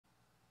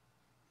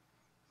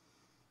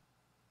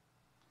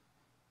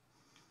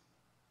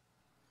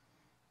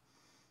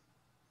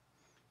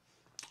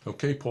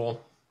Okay,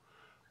 Paul,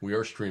 we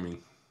are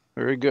streaming.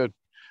 Very good.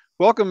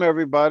 Welcome,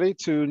 everybody,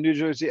 to New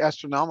Jersey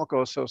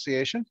Astronomical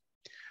Association.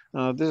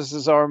 This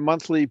is our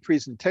monthly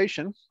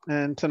presentation,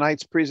 and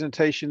tonight's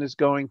presentation is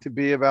going to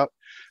be about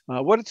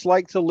what it's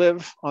like to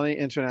live on the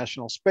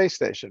International Space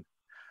Station.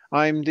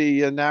 I'm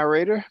the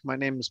narrator. My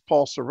name is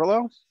Paul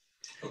Cirillo,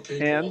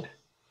 Okay, and Paul,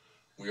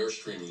 we are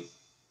streaming.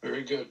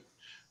 very good.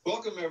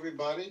 Welcome,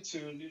 everybody, to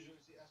New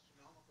Jersey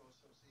Astronomical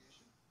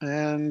Association.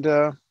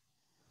 And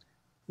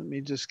let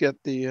me just get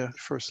the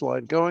first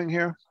slide going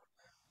here.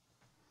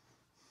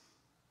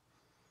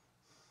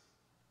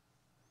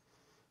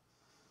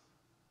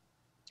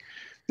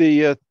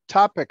 The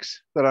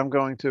topics that I'm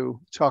going to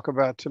talk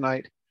about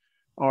tonight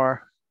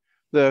are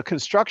the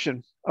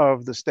construction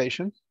of the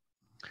station,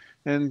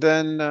 and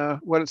then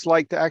what it's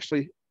like to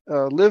actually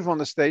live on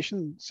the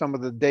station, some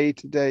of the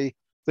day-to-day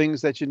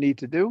things that you need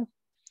to do,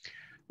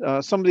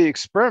 some of the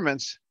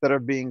experiments that are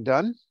being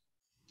done,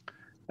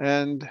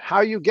 and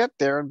how you get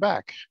there and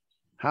back.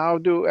 How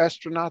do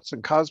astronauts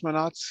and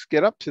cosmonauts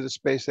get up to the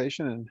space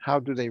station, and how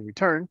do they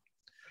return?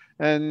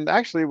 And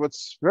actually,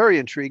 what's very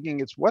intriguing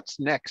is what's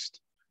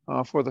next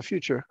for the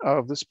future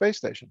of the space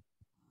station.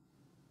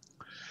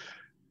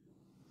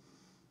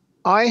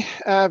 I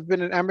have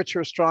been an amateur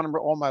astronomer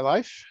all my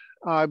life.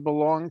 I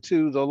belong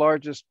to the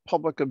largest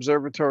public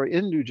observatory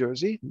in New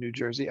Jersey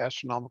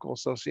Astronomical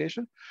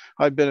Association.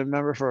 I've been a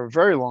member for a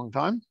very long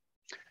time.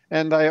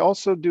 And I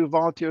also do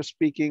volunteer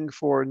speaking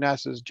for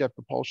NASA's Jet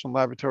Propulsion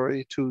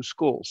Laboratory to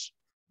schools.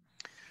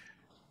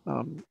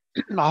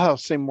 I'll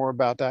say more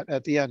about that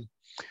at the end.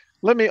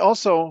 Let me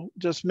also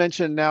just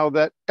mention now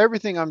that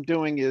everything I'm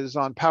doing is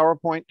on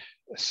PowerPoint.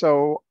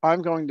 So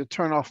I'm going to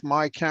turn off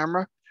my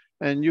camera,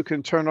 and you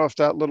can turn off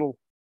that little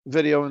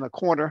video in the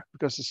corner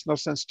because it's no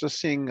sense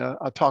just seeing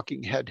a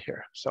talking head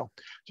here. So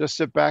just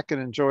sit back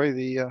and enjoy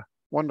the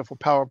wonderful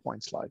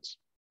PowerPoint slides.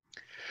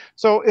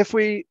 So if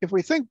we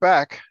think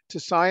back to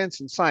science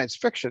and science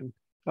fiction,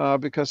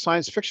 because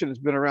science fiction has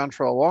been around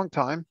for a long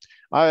time,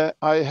 I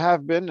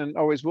have been and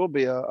always will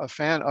be a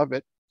fan of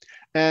it.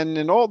 And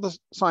in all the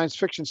science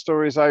fiction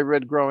stories I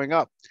read growing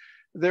up,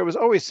 there was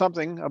always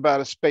something about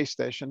a space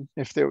station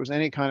if there was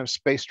any kind of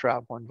space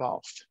travel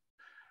involved.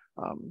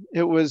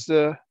 It was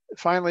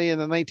finally in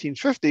the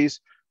 1950s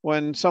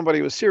when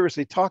somebody was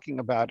seriously talking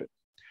about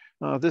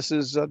it. This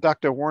is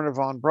Dr. Werner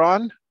von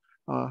Braun,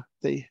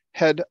 the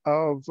head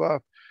of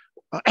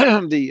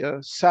the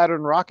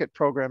Saturn rocket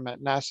program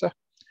at NASA.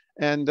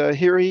 And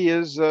here he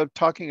is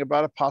talking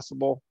about a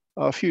possible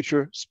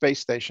future space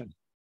station.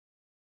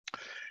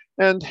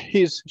 And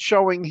he's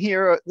showing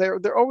here,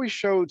 they're always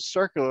showed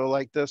circular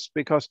like this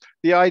because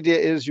the idea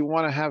is you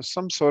want to have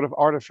some sort of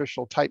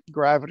artificial type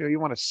gravity, or you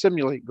want to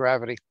simulate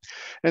gravity.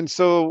 And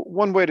so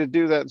one way to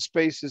do that in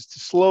space is to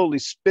slowly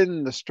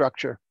spin the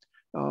structure.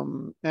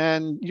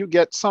 And you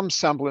get some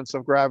semblance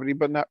of gravity,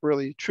 but not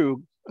really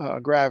true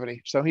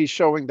gravity. So he's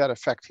showing that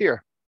effect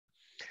here.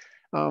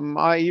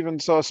 I even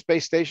saw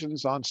space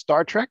stations on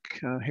Star Trek.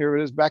 Here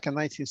it is back in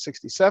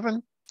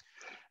 1967.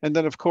 And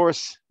then, of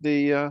course,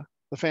 the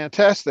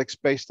fantastic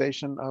space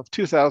station of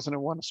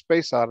 2001, A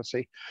Space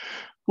Odyssey,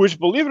 which,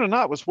 believe it or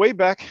not, was way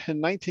back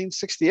in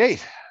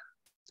 1968.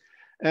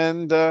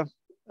 And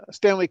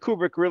Stanley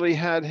Kubrick really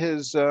had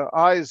his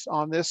eyes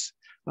on this.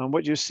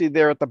 What you see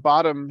there at the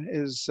bottom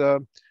is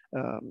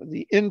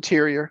the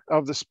interior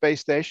of the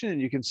space station,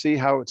 and you can see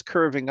how it's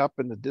curving up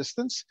in the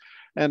distance.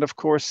 And of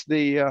course,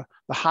 the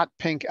hot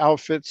pink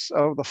outfits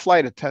of the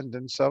flight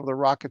attendants of the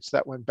rockets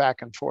that went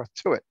back and forth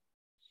to it.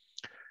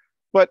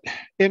 But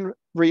in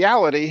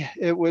reality,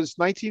 it was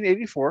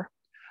 1984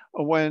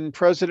 when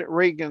President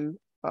Reagan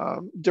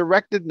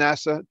directed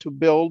NASA to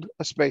build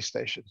a space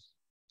station.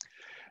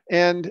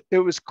 And it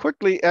was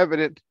quickly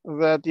evident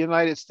that the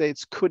United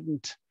States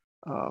couldn't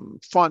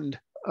fund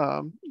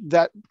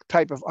that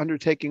type of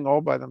undertaking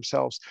all by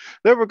themselves.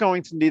 They were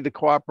going to need the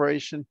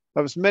cooperation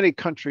of as many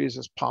countries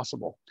as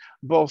possible,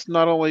 both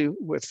not only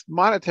with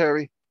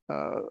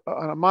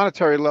on a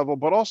monetary level,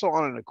 but also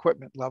on an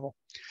equipment level.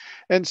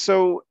 And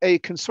so a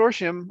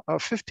consortium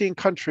of 15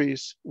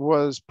 countries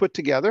was put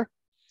together.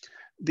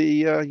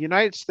 The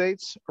United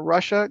States,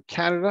 Russia,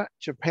 Canada,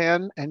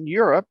 Japan, and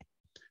Europe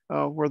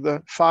were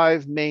the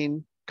 5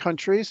 main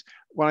countries.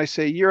 When I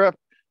say Europe,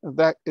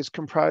 that is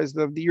comprised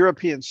of the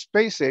European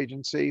Space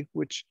Agency,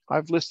 which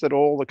I've listed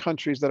all the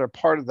countries that are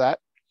part of that.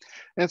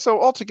 And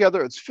so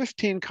altogether, it's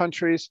 15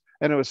 countries,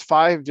 and it was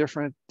 5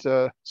 different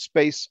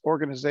space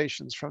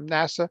organizations from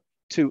NASA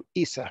to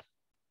ESA.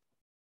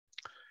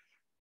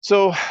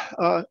 So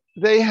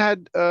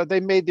they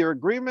made their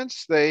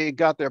agreements, they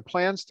got their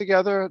plans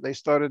together, they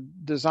started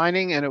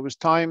designing, and it was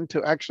time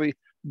to actually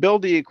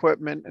build the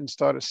equipment and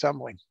start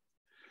assembling.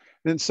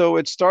 And so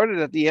it started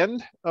at the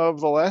end of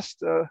the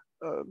last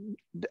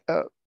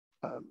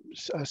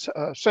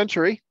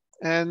century,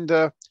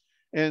 and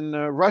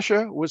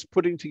Russia was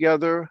putting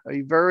together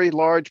a very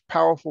large,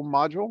 powerful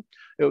module.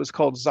 It was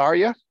called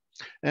Zarya,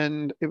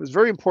 and it was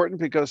very important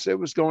because it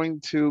was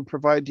going to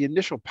provide the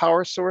initial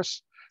power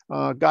source,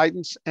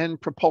 guidance, and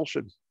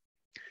propulsion.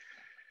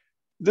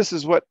 This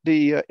is what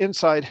the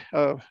inside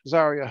of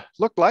Zarya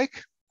looked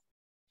like.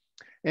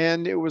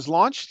 And it was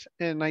launched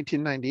in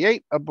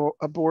 1998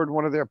 aboard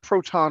one of their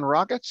Proton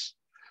rockets.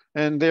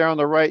 And there on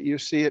the right, you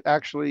see it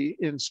actually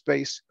in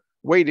space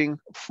waiting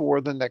for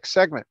the next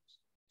segment.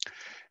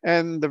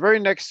 And the very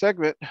next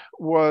segment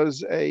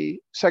was a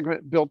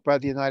segment built by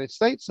the United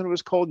States, and it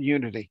was called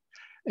Unity.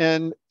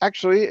 And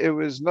actually, it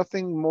was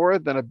nothing more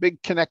than a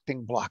big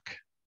connecting block.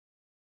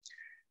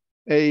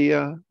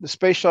 The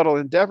Space Shuttle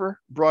Endeavour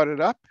brought it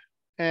up,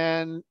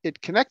 and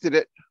it connected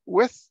it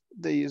with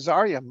the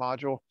Zarya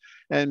module,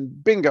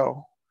 and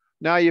bingo,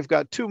 now you've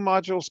got two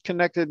modules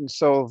connected, and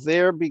so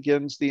there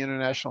begins the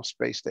International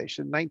Space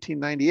Station,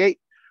 1998,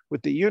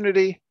 with the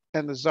Unity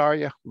and the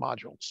Zarya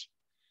modules.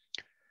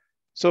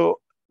 So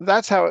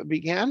that's how it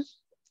began.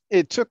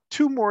 It took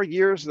 2 more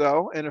years,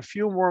 though, and a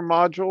few more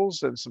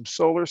modules and some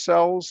solar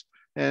cells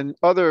and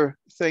other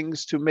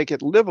things to make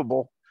it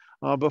livable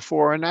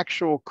before an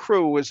actual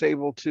crew was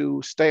able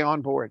to stay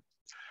on board.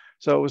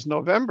 So it was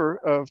November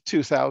of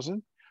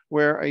 2000,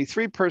 where a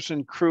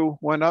 3-person crew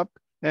went up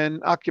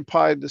and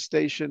occupied the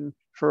station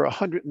for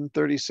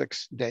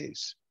 136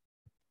 days.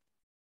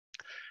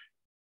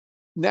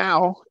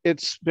 Now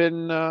it's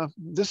been,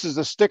 this is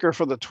a sticker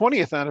for the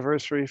 20th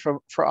anniversary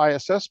for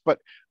ISS, but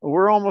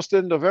we're almost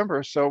in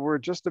November, so we're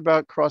just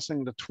about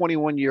crossing the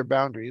 21-year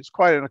boundary. It's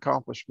quite an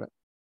accomplishment.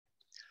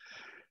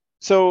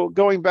 So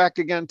going back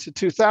again to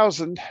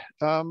 2000,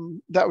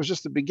 that was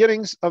just the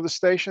beginnings of the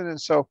station. And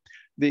so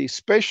the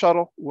space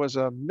shuttle was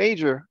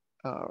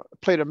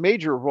played a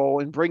major role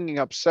in bringing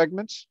up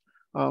segments.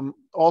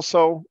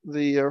 Also,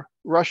 the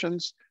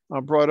Russians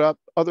brought up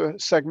other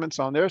segments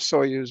on their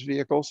Soyuz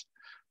vehicles.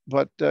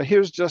 But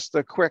here's just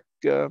a quick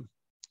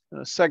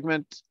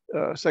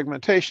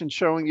segmentation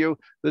showing you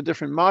the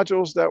different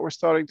modules that we're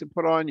starting to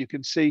put on. You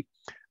can see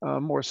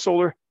more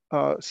solar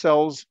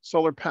cells,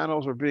 solar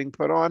panels are being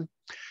put on.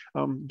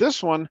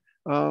 This one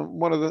of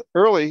the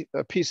early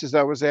pieces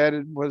that was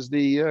added was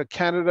the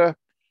Canada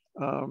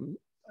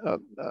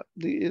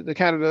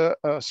Canada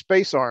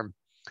space arm,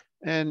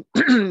 and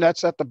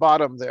that's at the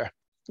bottom there.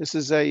 This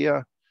is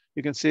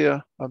you can see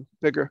a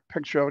bigger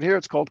picture out here.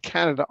 It's called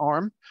Canada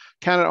Arm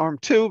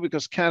 2,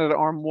 because Canada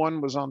Arm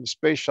 1 was on the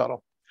space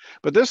shuttle.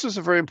 But this is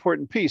a very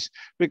important piece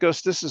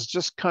because this is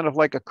just kind of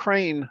like a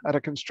crane at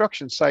a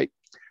construction site.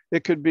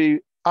 It could be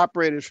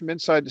operated from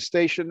inside the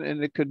station,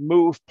 and it could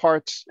move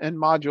parts and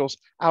modules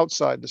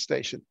outside the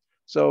station.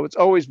 So it's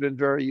always been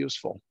very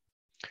useful.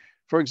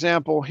 For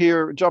example,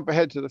 here, jump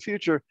ahead to the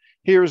future,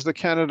 here's the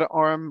Canada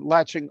Arm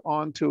latching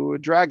onto a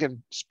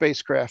Dragon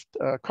spacecraft,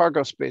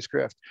 cargo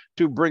spacecraft,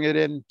 to bring it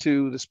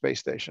into the space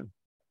station.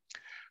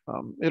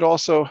 It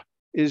also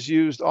is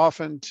used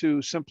often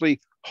to simply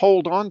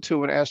hold on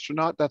to an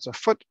astronaut. That's a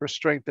foot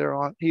restraint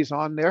he's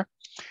on there.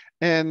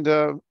 And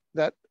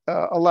that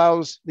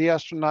allows the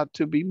astronaut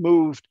to be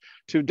moved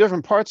to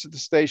different parts of the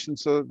station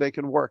so that they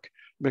can work,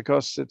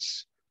 because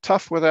it's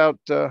tough without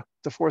the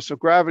force of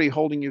gravity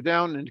holding you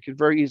down, and you can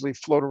very easily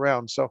float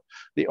around. So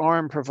the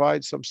arm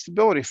provides some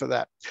stability for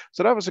that.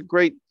 So that was a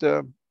great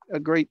part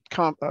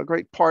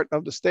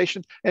of the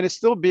station, and it's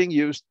still being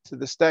used to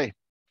this day.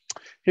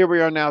 Here we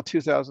are now,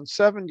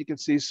 2007. You can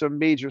see some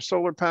major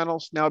solar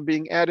panels now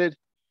being added.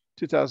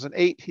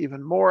 2008,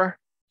 even more.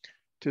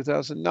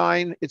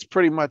 2009, it's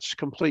pretty much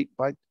complete.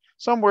 By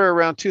somewhere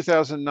around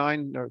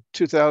 2009 or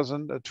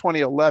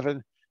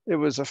 2011, it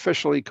was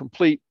officially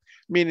complete,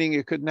 meaning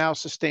it could now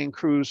sustain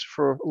crews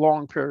for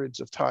long periods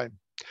of time.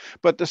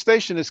 But the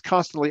station is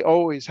constantly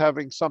always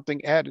having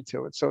something added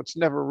to it, so it's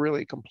never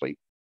really complete.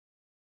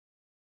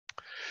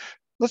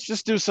 Let's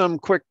just do some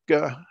quick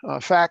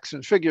facts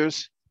and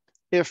figures.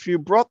 If you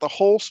brought the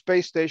whole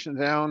space station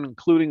down,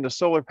 including the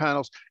solar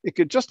panels, it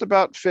could just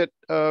about fit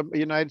a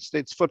United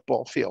States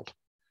football field.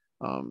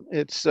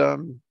 It's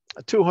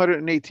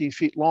 218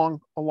 feet long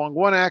along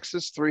one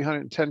axis,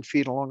 310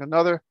 feet along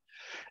another.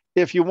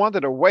 If you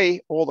wanted to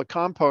weigh all the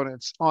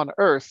components on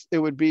Earth, it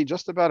would be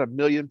just about 1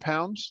 million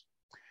pounds.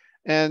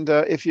 And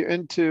if you're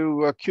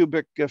into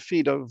cubic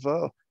feet of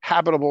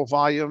habitable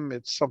volume,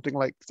 it's something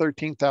like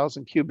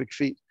 13,000 cubic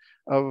feet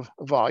of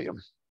volume.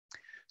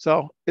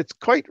 So it's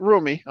quite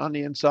roomy on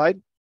the inside.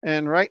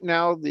 And right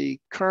now, the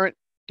current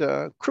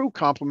crew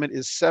complement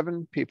is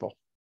 7 people.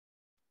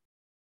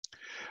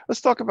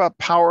 Let's talk about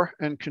power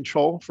and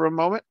control for a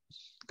moment,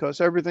 because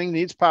everything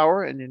needs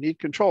power and you need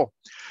control.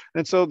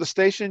 And so the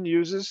station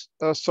uses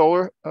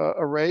solar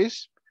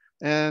arrays,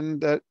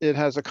 and it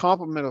has a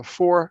complement of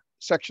 4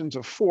 sections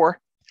of 4.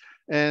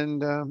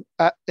 And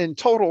in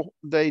total,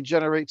 they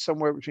generate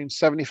somewhere between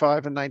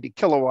 75 and 90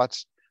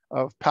 kilowatts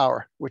of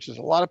power, which is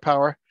a lot of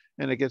power,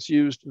 and it gets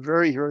used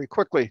very, very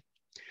quickly.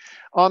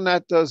 On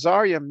that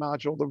Zarya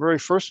module, the very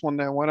first one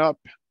that went up,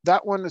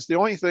 that one is the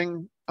only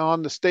thing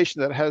on the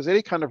station that has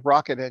any kind of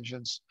rocket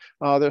engines.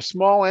 They're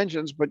small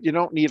engines, but you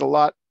don't need a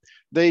lot.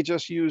 They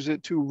just use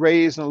it to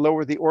raise and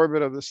lower the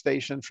orbit of the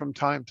station from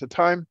time to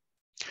time.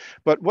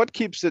 But what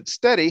keeps it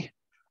steady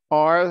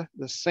are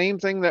the same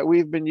thing that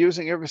we've been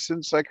using ever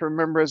since I can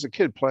remember as a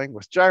kid, playing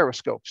with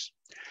gyroscopes,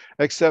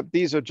 except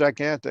these are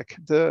gigantic.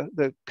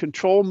 The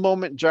control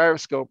moment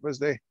gyroscope, as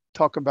they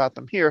talk about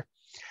them here,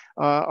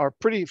 are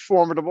pretty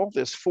formidable.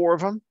 There's 4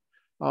 of them.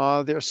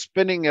 They're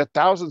spinning at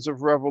thousands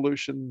of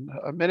revolutions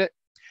a minute,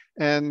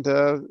 and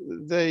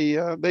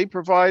they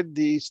provide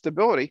the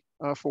stability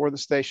for the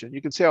station.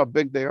 You can see how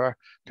big they are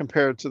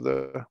compared to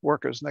the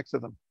workers next to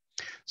them.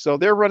 So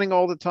they're running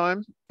all the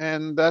time,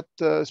 and that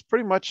is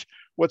pretty much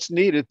what's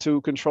needed to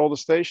control the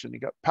station. You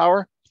got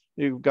power,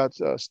 you've got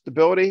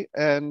stability,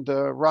 and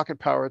rocket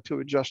power to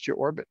adjust your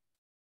orbit.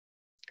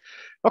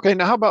 Okay,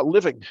 now how about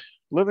living?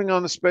 Living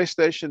on the space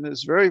station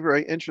is very,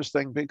 very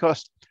interesting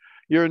because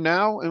you're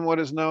now in what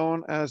is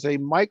known as a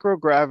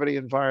microgravity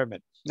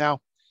environment. Now,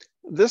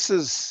 this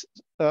is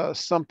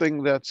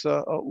something that's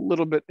a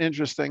little bit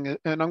interesting,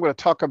 and I'm going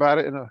to talk about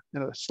it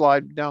in a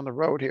slide down the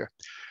road here.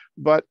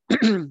 But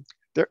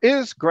there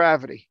is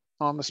gravity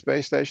on the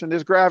space station.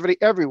 There's gravity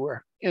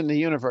everywhere in the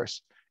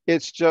universe.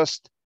 It's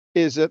just,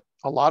 is it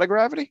a lot of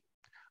gravity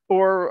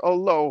or a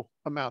low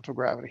amount of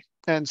gravity?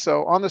 And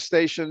so on the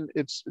station,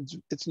 it's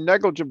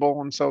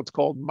negligible, and so it's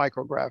called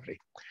microgravity.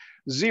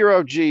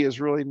 0G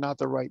is really not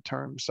the right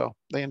term, so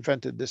they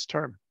invented this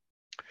term.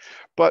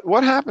 But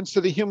what happens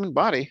to the human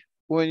body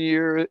when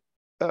you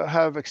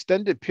have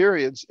extended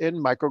periods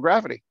in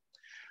microgravity?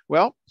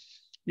 Well,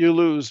 you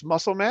lose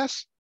muscle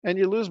mass and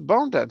you lose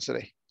bone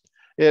density.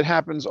 It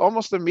happens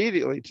almost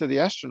immediately to the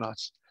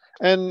astronauts.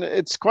 And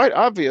it's quite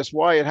obvious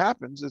why it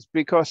happens. It's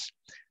because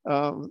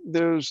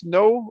there's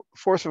no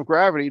force of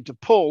gravity to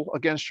pull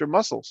against your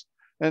muscles.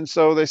 And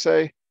so they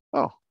say,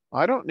 oh,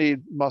 I don't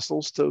need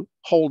muscles to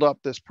hold up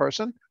this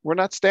person. We're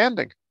not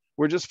standing.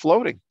 We're just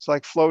floating. It's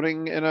like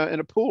floating in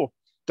a pool.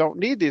 Don't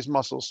need these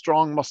muscles,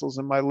 strong muscles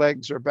in my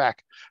legs or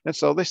back. And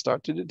so they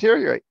start to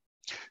deteriorate.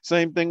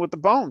 Same thing with the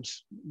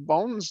bones.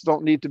 Bones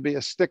don't need to be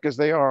as thick as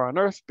they are on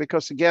Earth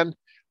because, again,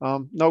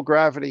 no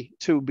gravity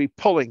to be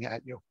pulling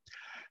at you.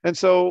 And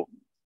so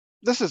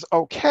this is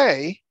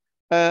okay,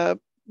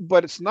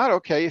 but it's not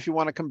okay if you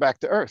want to come back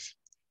to Earth,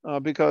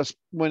 because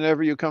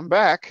whenever you come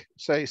back,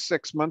 say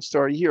 6 months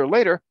or a year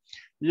later,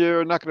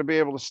 you're not going to be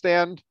able to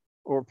stand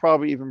or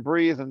probably even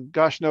breathe. And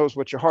gosh knows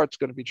what your heart's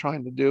going to be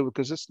trying to do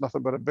because it's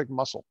nothing but a big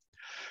muscle.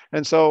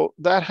 And so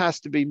that has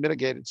to be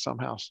mitigated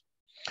somehow.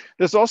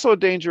 There's also a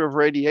danger of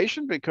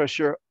radiation because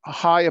you're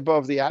high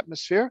above the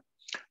atmosphere.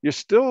 You're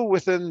still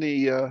within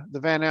the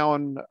Van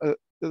Allen,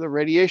 the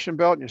radiation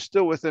belt, and you're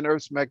still within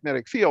Earth's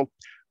magnetic field,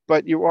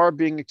 but you are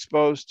being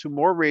exposed to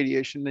more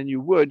radiation than you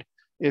would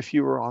if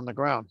you were on the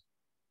ground.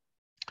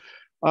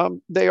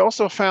 They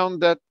also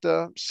found that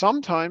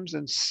sometimes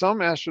in some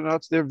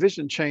astronauts, their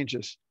vision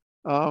changes.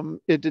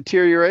 It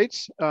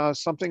deteriorates.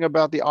 Something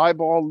about the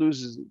eyeball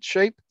loses its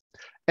shape.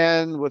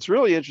 And what's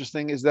really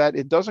interesting is that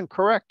it doesn't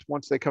correct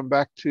once they come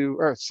back to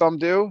Earth. Some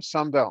do,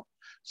 some don't.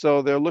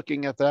 So they're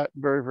looking at that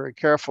very, very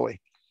carefully.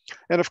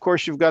 And of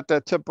course, you've got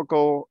that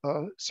typical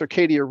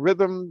circadian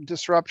rhythm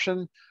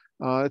disruption.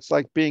 It's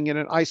like being in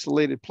an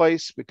isolated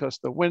place because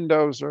the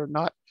windows are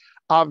not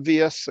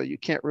obvious, so you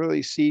can't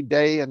really see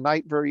day and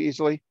night very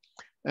easily.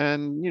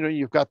 And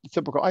you've got the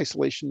typical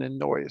isolation and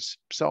noise.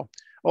 So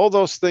all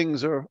those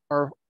things are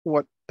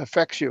what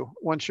affects you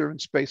once you're in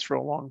space for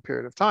a long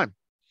period of time.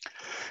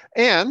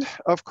 And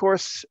of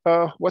course,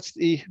 what's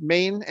the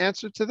main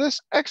answer to this?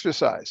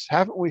 Exercise.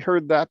 Haven't we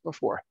heard that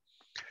before?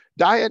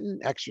 Diet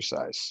and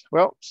exercise.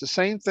 Well, it's the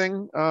same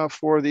thing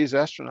for these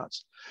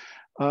astronauts.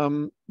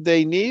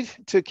 They need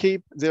to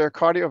keep their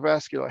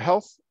cardiovascular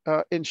health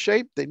in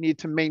shape. They need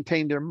to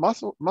maintain their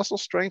muscle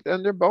strength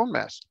and their bone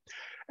mass.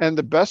 And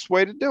the best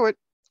way to do it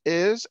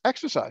is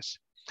exercise.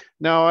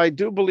 Now, I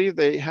do believe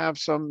they have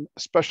some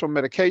special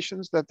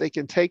medications that they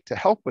can take to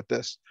help with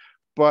this,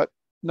 but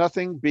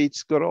nothing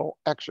beats good old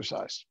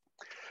exercise.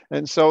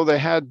 And so they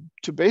had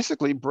to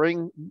basically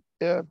bring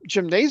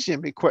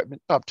gymnasium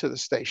equipment up to the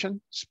station,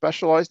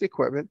 specialized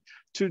equipment,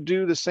 to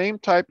do the same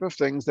type of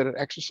things that an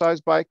exercise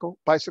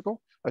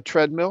bicycle, a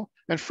treadmill,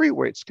 and free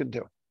weights can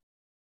do.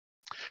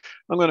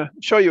 I'm going to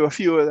show you a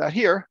few of that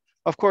here.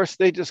 Of course,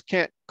 they just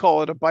can't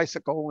call it a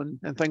bicycle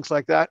and things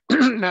like that.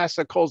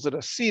 NASA calls it a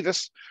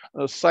CEVIS,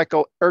 a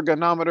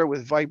psychoergonometer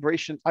with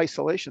vibration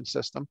isolation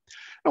system.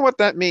 And what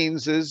that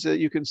means is that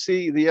you can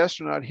see the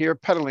astronaut here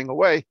pedaling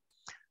away.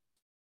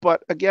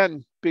 But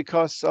again,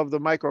 because of the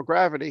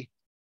microgravity,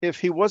 if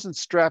he wasn't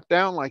strapped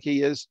down like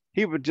he is,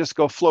 he would just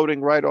go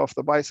floating right off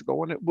the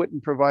bicycle and it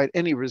wouldn't provide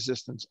any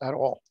resistance at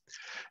all.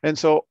 And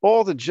so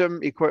all the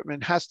gym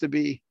equipment has to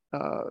be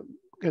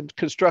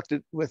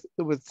constructed with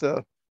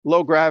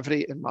low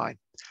gravity in mind.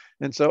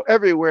 And so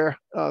everywhere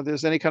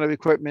there's any kind of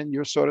equipment,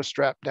 you're sort of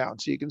strapped down.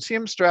 So you can see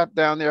him strapped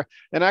down there.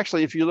 And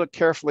actually, if you look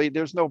carefully,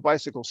 there's no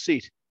bicycle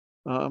seat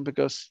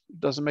because it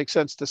doesn't make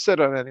sense to sit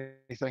on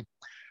anything.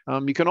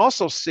 You can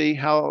also see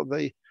how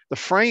the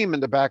frame in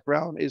the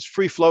background is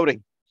free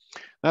floating.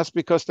 That's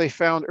because they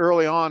found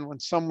early on when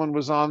someone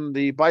was on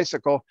the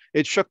bicycle,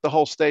 it shook the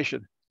whole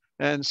station.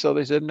 And so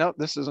they said, no,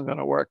 this isn't going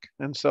to work.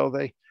 And so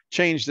they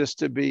changed this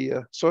to be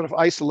sort of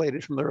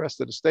isolated from the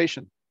rest of the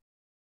station.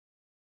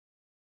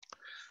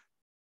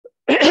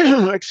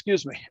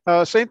 Excuse me.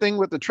 Same thing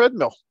with the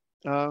treadmill.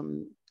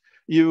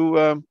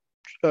 You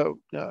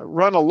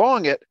run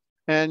along it,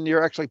 and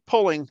you're actually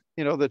pulling,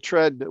 the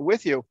tread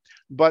with you,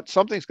 but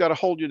something's got to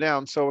hold you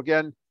down. So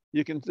again,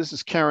 this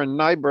is Karen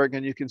Nyberg,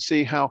 and you can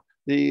see how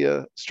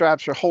the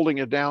straps are holding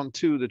it down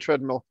to the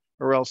treadmill,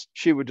 or else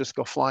she would just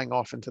go flying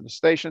off into the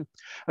station.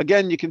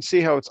 Again, you can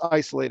see how it's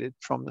isolated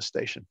from the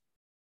station.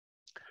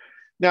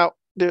 Now,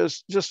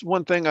 there's just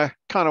one thing I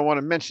kind of want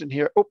to mention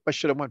here. Oh, I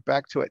should have went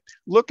back to it.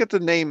 Look at the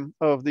name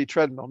of the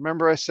treadmill.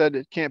 Remember I said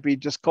it can't be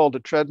just called a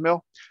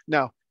treadmill?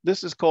 Now,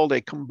 this is called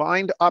a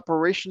combined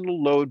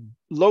operational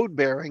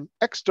load-bearing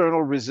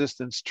external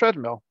resistance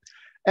treadmill.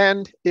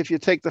 And if you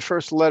take the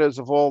first letters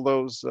of all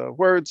those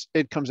words,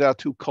 it comes out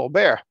to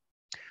Colbert.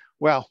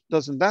 Well,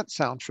 doesn't that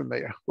sound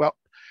familiar? Well,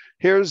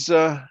 here's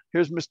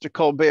Mr.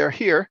 Colbert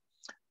here.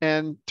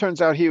 And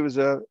turns out he was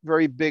a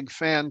very big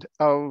fan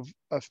of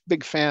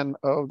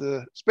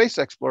the space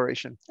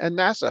exploration and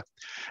NASA.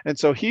 And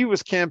so he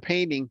was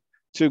campaigning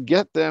to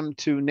get them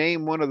to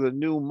name one of the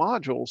new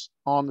modules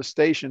on the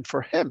station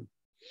for him.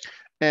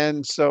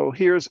 And so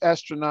here's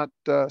astronaut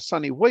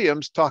Sunny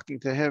Williams talking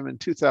to him in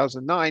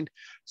 2009,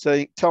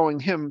 telling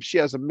him she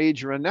has a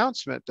major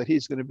announcement that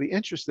he's going to be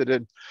interested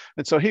in.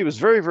 And so he was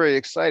very, very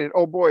excited.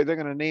 Oh boy, they're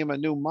going to name a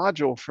new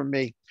module for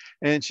me.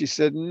 And she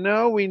said,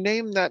 no, we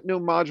named that new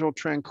module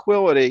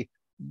Tranquility,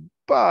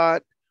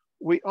 but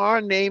we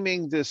are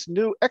naming this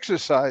new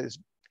exercise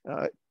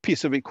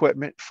piece of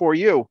equipment for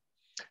you.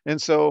 And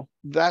so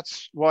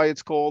that's why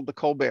it's called the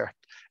Colbert.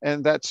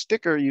 And that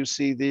sticker you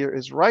see there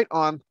is right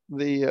on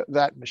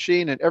that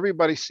machine, and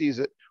everybody sees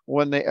it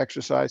when they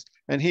exercise.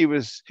 And he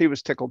was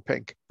tickled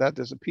pink that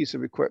there's a piece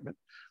of equipment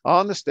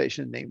on the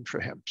station named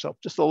for him. So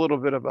just a little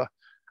bit of a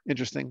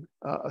interesting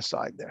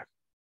aside there.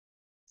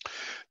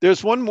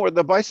 There's one more.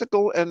 The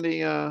bicycle and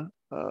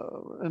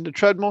the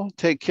treadmill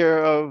take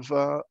care of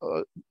a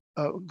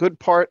good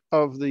part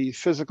of the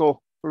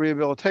physical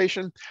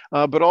rehabilitation,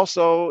 but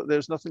also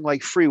there's nothing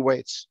like free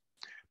weights.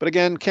 But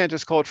again, can't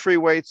just call it free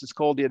weights. It's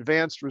called the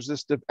Advanced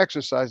Resistive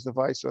Exercise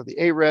Device, or the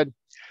ARED.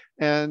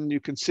 And you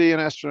can see an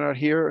astronaut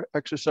here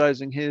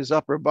exercising his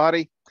upper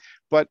body.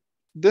 But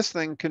this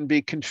thing can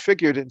be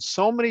configured in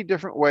so many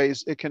different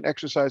ways. It can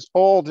exercise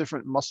all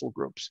different muscle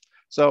groups.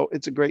 So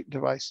it's a great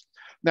device.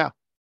 Now,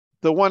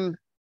 the one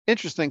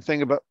interesting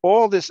thing about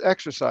all this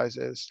exercise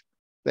is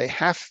they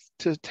have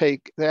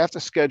to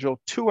schedule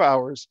 2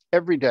 hours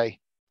every day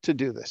to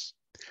do this.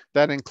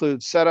 That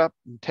includes setup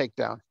and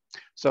takedown.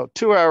 So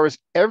 2 hours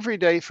every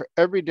day for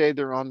every day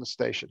they're on the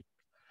station.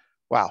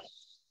 Wow.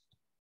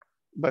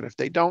 But if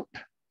they don't,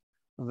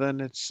 then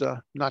it's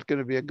not going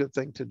to be a good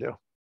thing to do.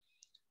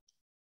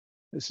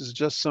 This is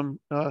just some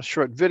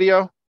short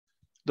video.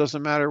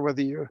 Doesn't matter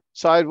whether you're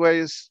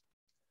sideways,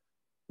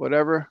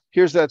 whatever.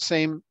 Here's that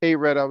same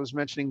ARED I was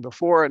mentioning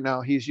before, and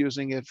now he's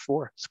using it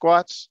for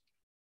squats.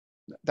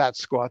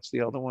 That's squats.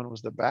 The other one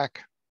was the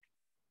back.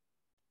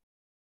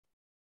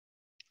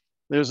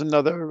 There's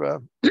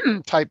another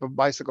type of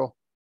bicycle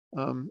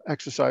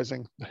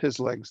exercising his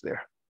legs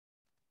there.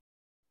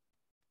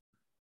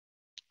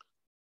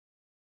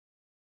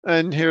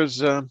 And here's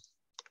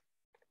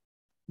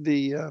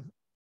the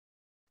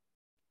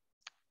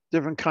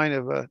different kind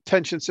of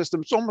tension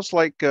system. It's almost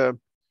like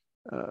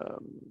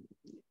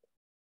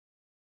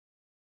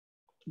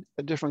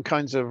different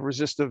kinds of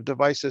resistive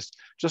devices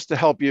just to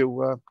help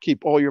you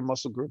keep all your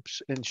muscle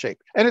groups in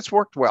shape. And it's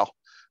worked well.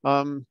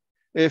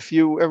 If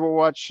you ever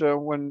watch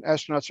when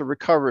astronauts are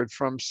recovered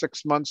from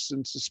 6 months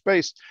into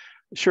space,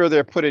 sure,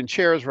 they're put in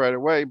chairs right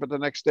away, but the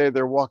next day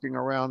they're walking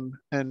around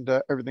and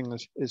everything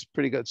is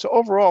pretty good. So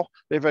overall,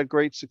 they've had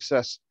great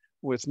success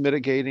with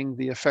mitigating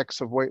the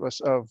effects of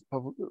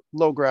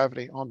low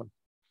gravity on them.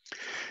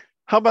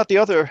 How about the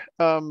other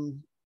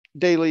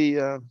daily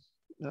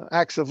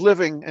acts of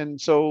living,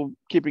 and so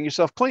keeping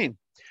yourself clean?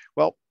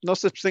 Well, no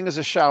such thing as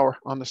a shower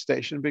on the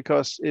station,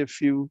 because if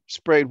you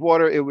sprayed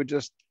water, it would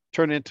just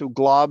turn into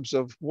globs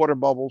of water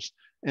bubbles,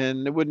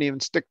 and it wouldn't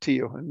even stick to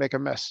you and make a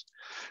mess.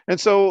 And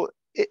so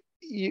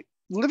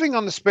living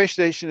on the space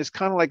station is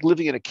kind of like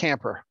living in a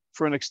camper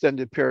for an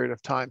extended period of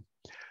time.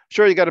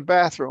 Sure, you got a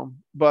bathroom,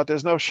 but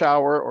there's no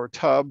shower or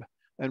tub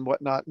and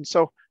whatnot. And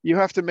so you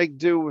have to make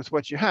do with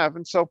what you have.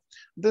 And so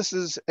this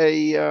is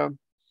a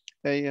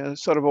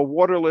sort of a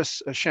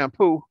waterless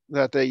shampoo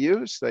that they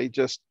use. They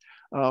just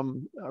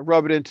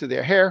rub it into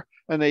their hair,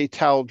 and they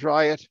towel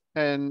dry it,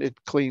 and it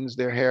cleans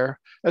their hair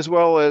as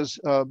well as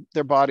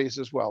their bodies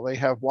as well. They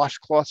have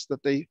washcloths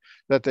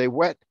that they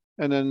wet,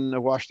 and then they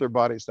wash their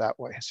bodies that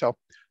way. So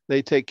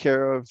they take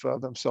care of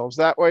themselves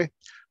that way.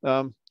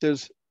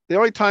 The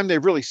only time they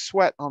really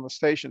sweat on the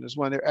station is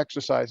when they're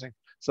exercising.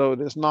 So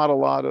there's not a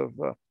lot of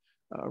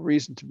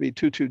reason to be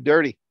too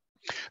dirty.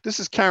 This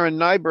is Karen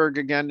Nyberg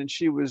again, and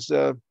she was,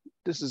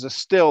 this is a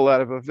still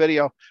out of a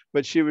video,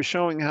 but she was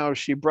showing how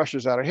she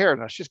brushes out her hair.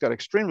 Now, she's got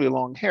extremely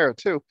long hair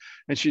too,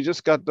 and she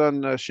just got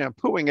done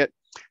shampooing it,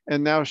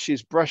 and now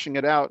she's brushing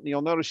it out. And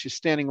you'll notice she's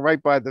standing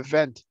right by the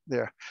vent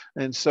there.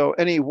 And so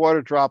any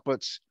water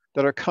droplets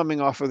that are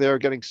coming off of there are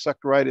getting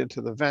sucked right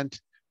into the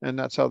vent, and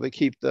that's how they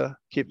keep the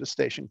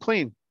station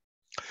clean.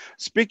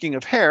 Speaking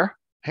of hair,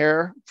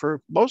 hair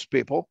for most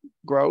people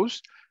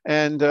grows,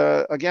 and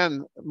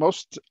again,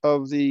 most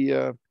of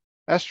the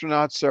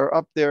astronauts are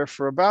up there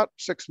for about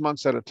 6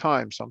 months at a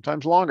time,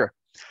 sometimes longer.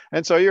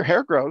 And so your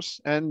hair grows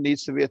and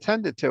needs to be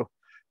attended to.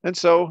 And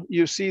so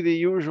you see the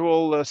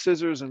usual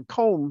scissors and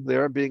comb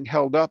there being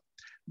held up,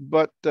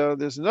 but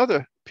there's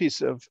another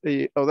piece of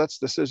oh, that's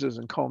the scissors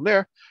and comb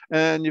there.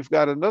 And you've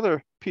got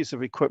another piece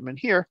of equipment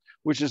here,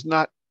 which is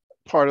not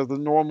part of the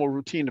normal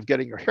routine of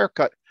getting your hair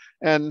cut.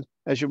 And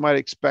as you might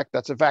expect,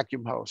 that's a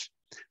vacuum hose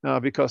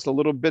because the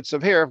little bits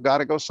of hair have got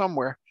to go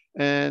somewhere.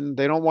 And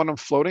they don't want them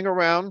floating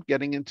around,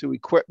 getting into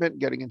equipment,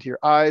 getting into your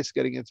eyes,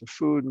 getting into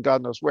food, and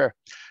God knows where.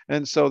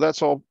 And so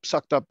that's all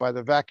sucked up by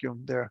the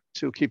vacuum there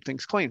to keep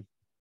things clean.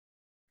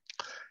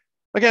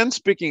 Again,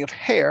 speaking of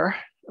hair,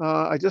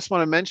 I just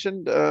want to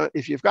mention,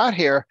 if you've got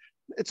hair,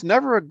 it's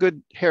never a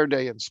good hair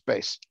day in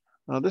space.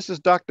 This is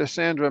Dr.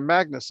 Sandra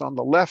Magnus on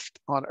the left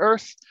on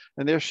Earth,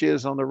 and there she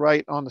is on the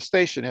right on the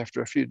station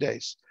after a few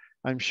days.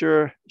 I'm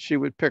sure she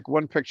would pick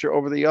one picture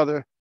over the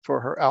other for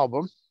her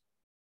album.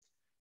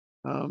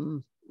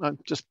 I'll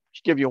just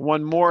give you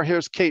one more.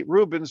 Here's Kate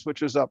Rubins,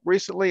 which was up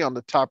recently on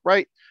the top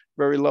right.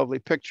 Very lovely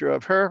picture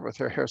of her with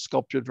her hair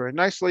sculptured very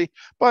nicely.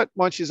 But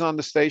once she's on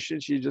the station,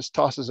 she just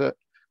tosses a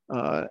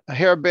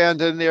hairband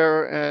in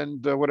there,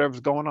 and whatever's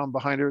going on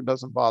behind her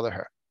doesn't bother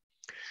her.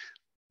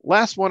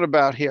 Last one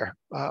about here.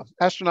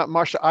 Astronaut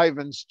Marsha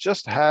Ivins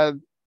just had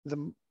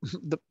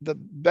the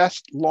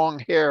best long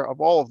hair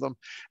of all of them,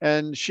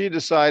 and she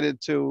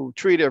decided to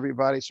treat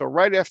everybody. So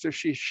right after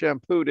she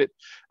shampooed it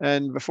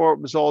and before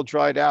it was all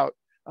dried out,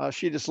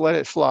 she just let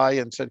it fly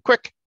and said,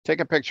 quick, take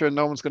a picture,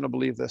 no one's going to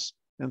believe this.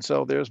 And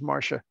so there's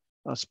Marsha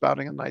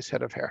spouting a nice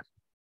head of hair.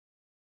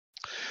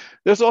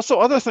 There's also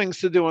other things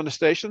to do on the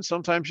station.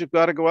 Sometimes you've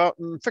got to go out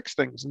and fix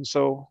things, and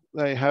so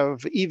they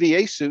have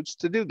EVA suits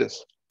to do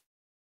this.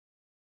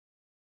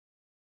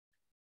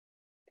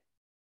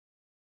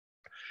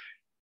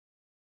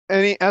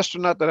 Any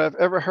astronaut that I've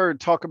ever heard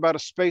talk about a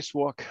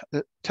spacewalk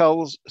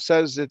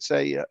says it's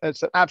an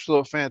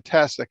absolute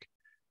fantastic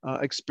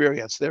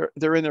experience.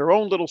 They're in their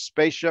own little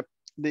spaceship,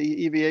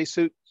 the EVA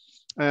suit.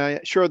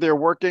 Sure, they're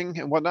working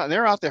and whatnot. And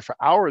they're out there for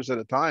hours at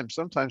a time,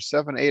 sometimes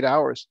 7, 8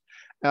 hours.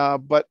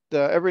 But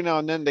every now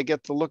and then they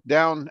get to look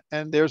down,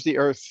 and there's the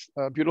Earth,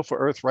 beautiful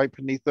Earth right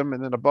beneath them,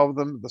 and then above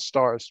them the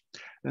stars.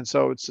 And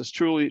so it's just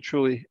truly,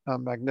 truly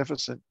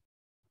magnificent.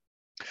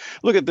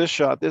 Look at this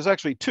shot. There's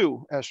actually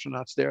 2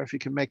 astronauts there, if you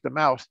can make them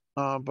out.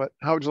 But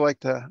how would you like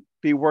to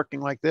be working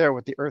like there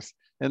with the Earth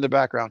in the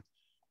background?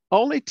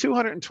 Only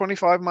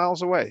 225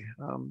 miles away,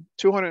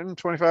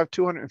 225,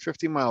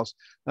 250 miles.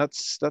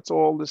 That's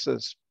all this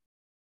is.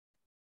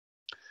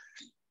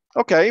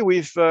 Okay,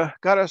 we've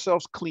got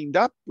ourselves cleaned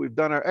up. We've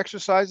done our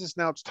exercises.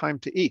 Now it's time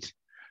to eat.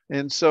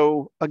 And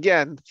so,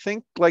 again,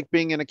 think like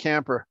being in a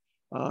camper.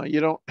 You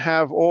don't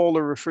have all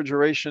the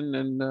refrigeration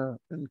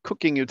and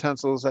cooking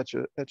utensils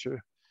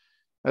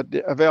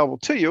available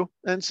to you.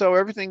 And so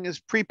everything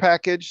is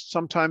prepackaged,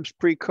 sometimes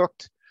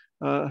pre-cooked,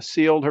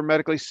 sealed,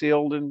 hermetically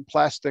sealed in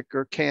plastic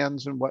or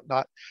cans and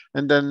whatnot.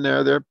 And then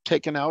they're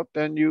taken out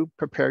and you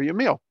prepare your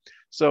meal.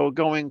 So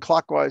going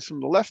clockwise from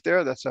the left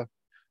there, that's a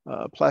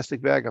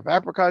plastic bag of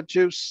apricot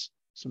juice,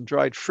 some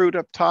dried fruit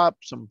up top,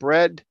 some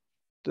bread,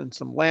 then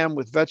some lamb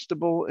with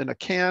vegetable in a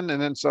can, and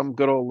then some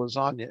good old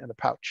lasagna in a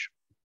pouch.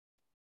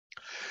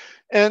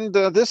 And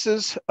this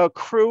is a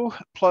crew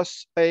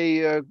plus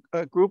a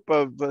group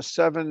of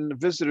 7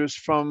 visitors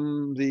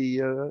from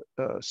the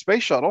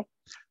space shuttle.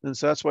 And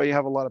so that's why you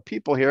have a lot of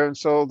people here. And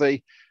so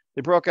they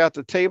broke out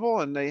the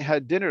table and they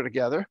had dinner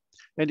together.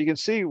 And you can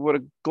see what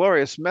a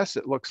glorious mess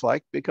it looks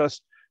like,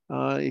 because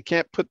you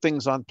can't put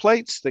things on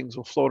plates. Things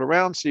will float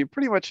around. So you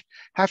pretty much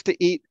have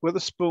to eat with a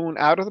spoon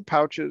out of the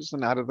pouches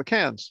and out of the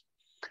cans.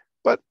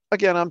 But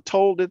again, I'm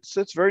told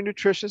it's very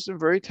nutritious and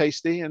very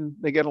tasty, and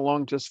they get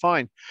along just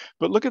fine.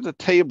 But look at the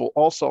table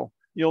also.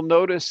 You'll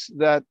notice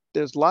that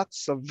there's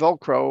lots of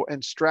Velcro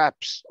and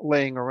straps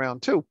laying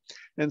around too.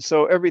 And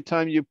so every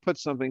time you put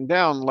something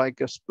down,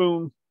 like a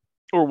spoon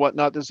or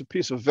whatnot, there's a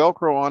piece of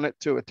Velcro on it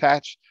to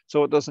attach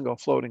so it doesn't go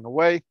floating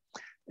away.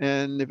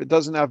 And if it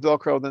doesn't have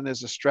Velcro, then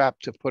there's a strap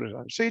to put it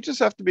on. So you just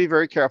have to be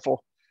very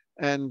careful,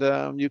 and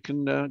you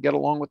can get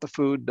along with the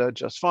food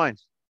just fine.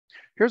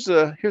 Here's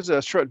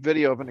a short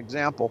video of an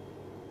example.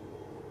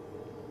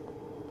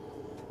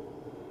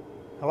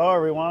 Hello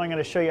everyone, I'm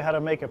going to show you how to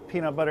make a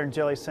peanut butter and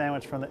jelly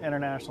sandwich from the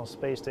International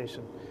Space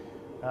Station.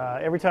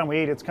 Every time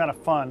we eat, it's kind of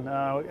fun.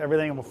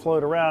 Everything will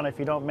float around if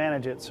you don't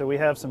manage it. So we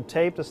have some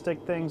tape to stick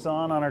things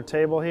on our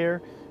table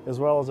here, as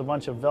well as a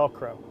bunch of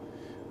Velcro.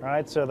 All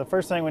right, so the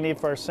first thing we need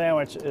for our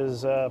sandwich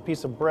is a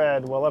piece of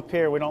bread. Well, up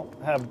here we don't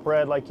have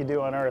bread like you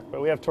do on Earth,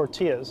 but we have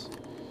tortillas.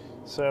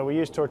 So we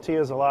use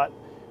tortillas a lot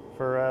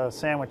for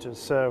sandwiches.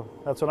 So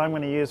that's what I'm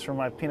going to use for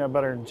my peanut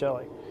butter and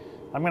jelly.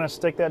 I'm going to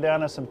stick that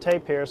down to some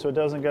tape here so it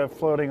doesn't go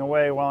floating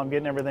away while I'm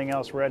getting everything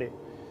else ready.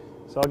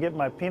 So I'll get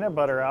my peanut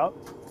butter out,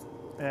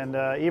 and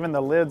even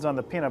the lids on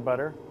the peanut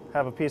butter.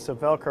 have a piece of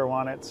Velcro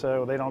on it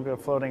so they don't go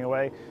floating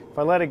away. If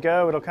I let it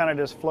go, it'll kind of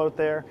just float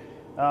there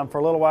for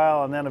a little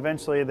while, and then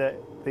eventually the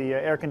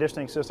air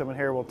conditioning system in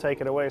here will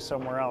take it away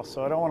somewhere else.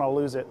 So I don't want to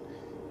lose it,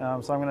 so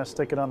I'm going to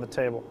stick it on the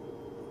table.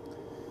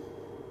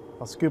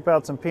 I'll scoop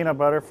out some peanut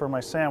butter for my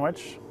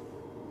sandwich.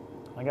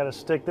 I got to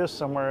stick this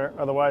somewhere,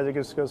 otherwise it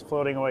just goes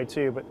floating away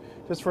too. But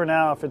just for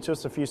now, if it's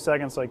just a few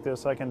seconds like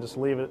this, I can just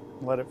leave it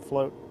and let it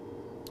float.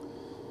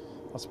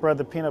 I'll spread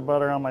the peanut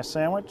butter on my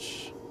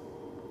sandwich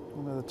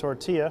onto the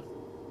tortilla.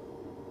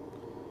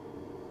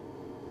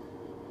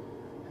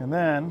 And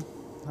then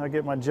I'll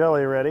get my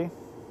jelly ready.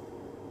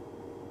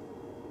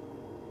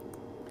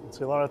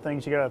 See, a lot of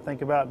things you got to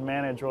think about and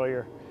manage while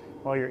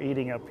you're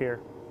eating up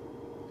here.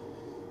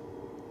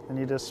 And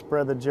you just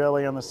spread the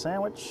jelly on the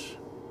sandwich.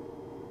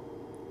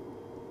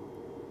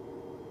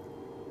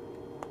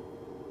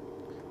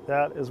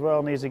 That as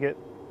well needs to get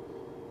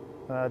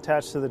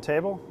attached to the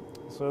table.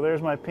 So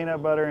there's my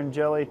peanut butter and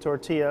jelly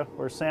tortilla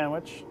or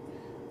sandwich.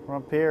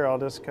 From up here, I'll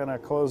just kind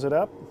of close it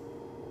up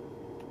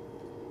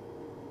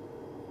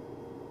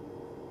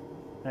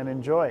and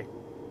enjoy.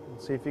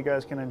 See if you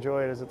guys can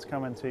enjoy it as it's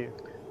coming to you.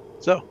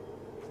 So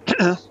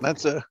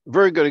that's a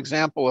very good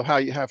example of how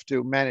you have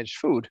to manage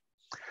food.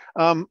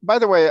 By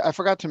the way, I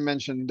forgot to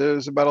mention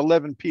there's about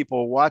 11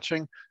 people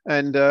watching,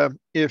 and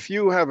if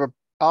you have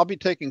I'll be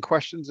taking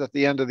questions at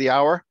the end of the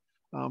hour.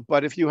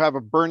 But if you have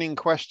a burning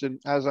question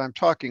as I'm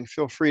talking,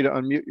 feel free to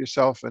unmute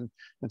yourself and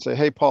say,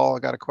 hey, Paul, I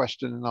got a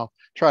question, and I'll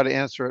try to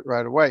answer it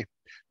right away.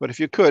 But if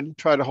you could,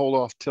 try to hold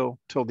off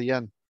till the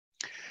end.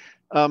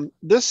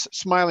 This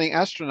smiling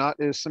astronaut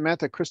is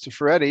Samantha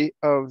Cristoforetti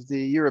of the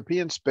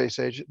European Space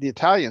Agency, the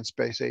Italian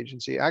Space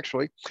Agency,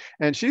 actually.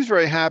 And she's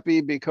very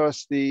happy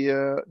because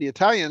the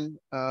Italian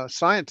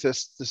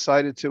scientists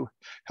decided to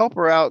help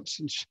her out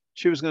since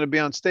she was going to be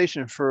on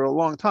station for a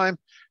long time.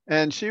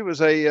 And she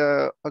was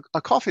a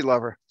coffee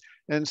lover.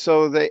 And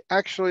so they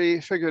actually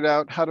figured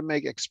out how to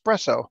make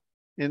espresso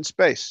in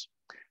space.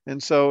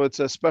 And so it's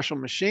a special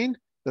machine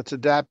that's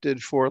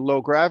adapted for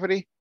low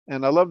gravity.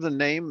 And I love the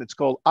name. It's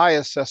called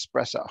IS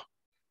Espresso.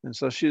 And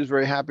so she was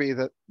very happy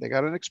that they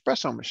got an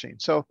espresso machine.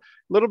 So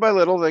little by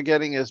little, they're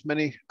getting as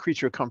many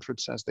creature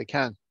comforts as they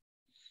can.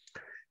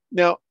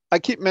 Now, I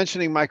keep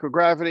mentioning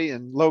microgravity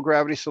and low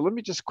gravity. So let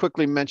me just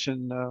quickly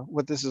mention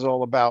what this is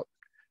all about,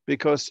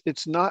 because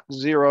it's not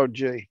zero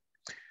G.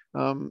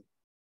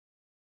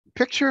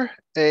 Picture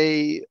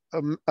a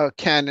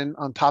cannon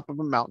on top of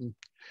a mountain,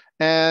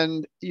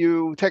 and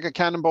you take a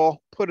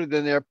cannonball, put it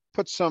in there,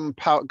 put some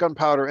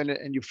gunpowder in it,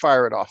 and you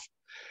fire it off.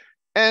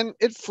 And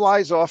it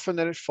flies off and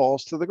then it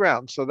falls to the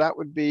ground. So that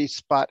would be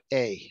spot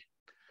A.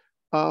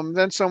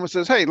 Then someone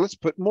says, hey, let's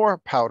put more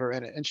powder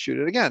in it and shoot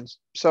it again.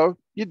 So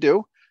you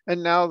do.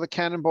 And now the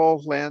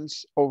cannonball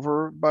lands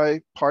over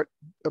by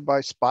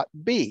spot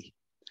B.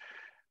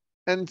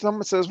 And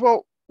someone says,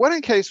 well, what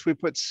in case we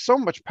put so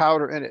much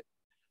powder in it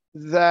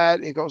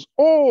that it goes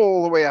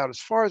all the way out as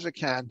far as it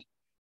can?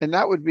 And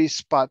that would be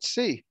spot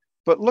C.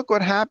 But look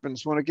what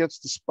happens when it gets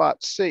to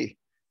spot C.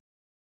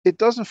 It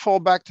doesn't fall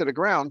back to the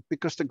ground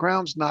because the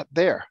ground's not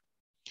there.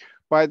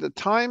 By the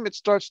time it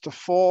starts to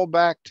fall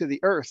back to the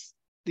Earth,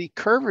 the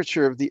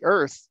curvature of the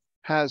Earth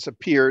has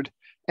appeared,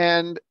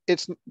 and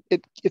it's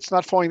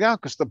not falling down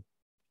because the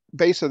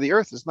base of the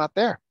Earth is not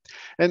there.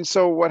 And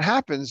so what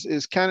happens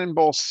is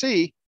Cannonball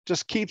C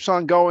just keeps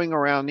on going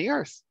around the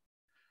Earth.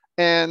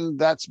 And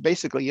that's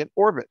basically an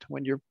orbit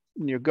when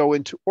you go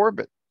into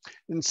orbit.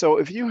 And so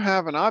if you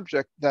have an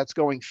object that's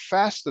going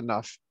fast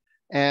enough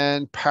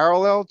and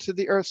parallel to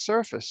the Earth's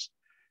surface,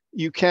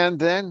 you can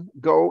then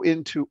go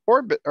into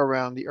orbit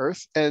around the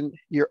Earth, and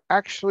you're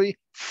actually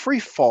free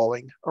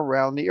falling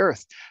around the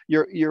Earth.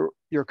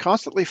 You're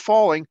constantly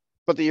falling,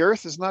 but the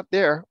Earth is not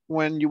there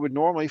when you would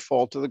normally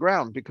fall to the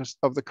ground because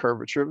of the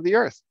curvature of the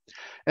Earth.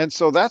 And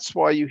so that's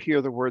why you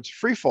hear the words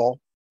free fall.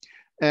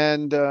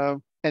 And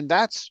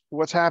that's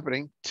what's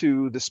happening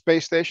to the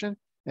space station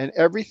and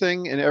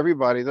everything and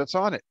everybody that's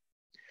on it.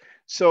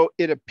 So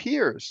it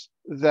appears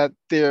that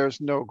there's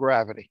no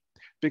gravity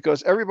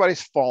because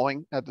everybody's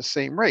falling at the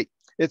same rate.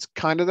 It's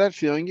kind of that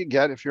feeling you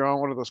get if you're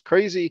on one of those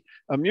crazy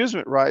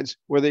amusement rides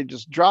where they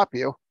just drop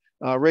you,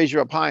 raise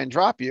you up high and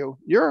drop you.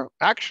 You're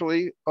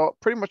actually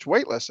pretty much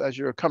weightless as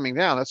you're coming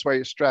down. That's why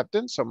you're strapped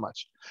in so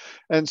much.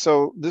 And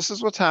so this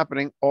is what's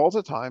happening all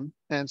the time.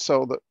 And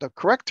so the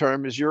correct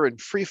term is you're in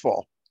free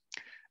fall.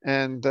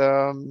 And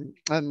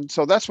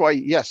so that's why,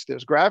 yes,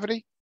 there's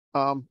gravity,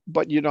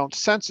 but you don't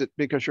sense it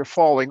because you're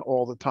falling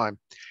all the time.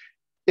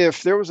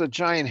 If there was a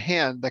giant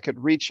hand that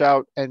could reach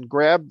out and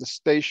grab the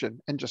station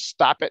and just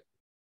stop it,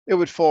 it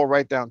would fall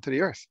right down to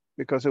the Earth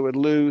because it would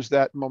lose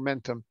that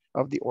momentum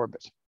of the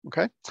orbit.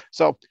 Okay,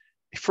 so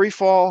free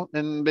fall,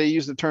 and they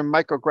use the term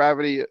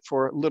microgravity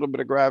for a little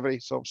bit of gravity,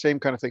 so same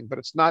kind of thing, but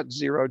it's not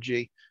zero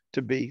G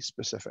to be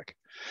specific.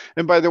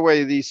 And by the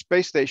way, the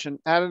space station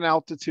at an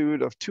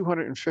altitude of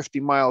 250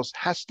 miles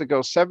has to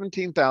go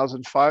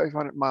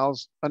 17,500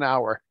 miles an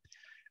hour,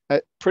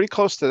 pretty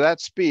close to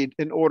that speed,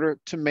 in order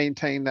to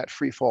maintain that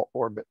free fall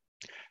orbit.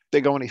 If they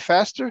go any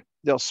faster,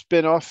 they'll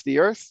spin off the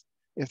Earth,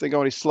 If they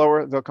go any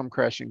slower, they'll come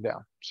crashing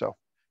down. So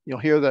you'll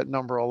hear that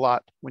number a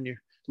lot when you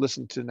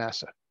listen to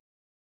NASA.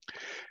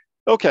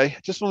 Okay,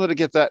 just wanted to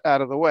get that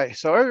out of the way.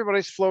 So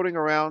everybody's floating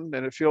around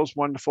and it feels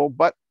wonderful,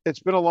 but it's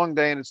been a long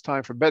day and it's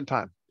time for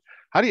bedtime.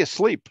 How do you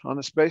sleep on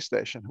the space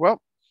station?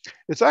 Well,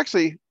 it's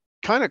actually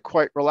kind of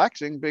quite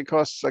relaxing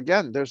because,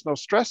 again, there's no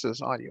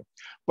stresses on you.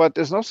 But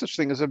there's no such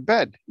thing as a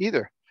bed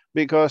either,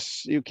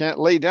 because you can't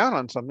lay down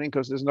on something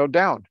because there's no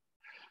down.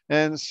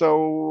 And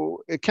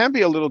so it can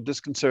be a little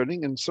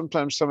disconcerting, and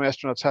sometimes some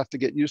astronauts have to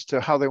get used to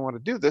how they want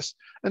to do this.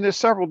 And there's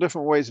several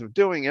different ways of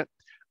doing it.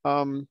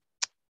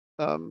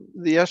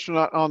 The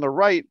astronaut on the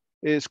right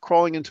is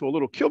crawling into a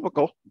little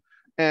cubicle,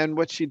 and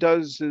what she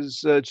does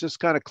is just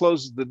kind of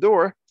closes the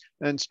door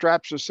and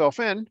straps herself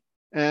in,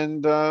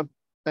 and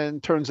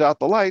turns out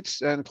the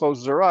lights and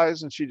closes her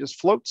eyes, and she just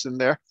floats in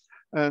there,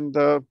 and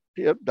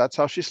yep, that's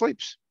how she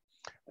sleeps.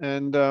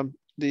 And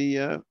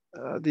the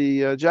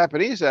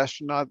Japanese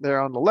astronaut there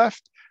on the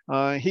left,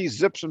 he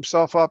zips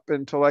himself up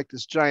into like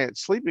this giant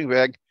sleeping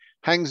bag,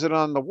 hangs it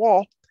on the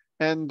wall,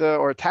 and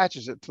or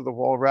attaches it to the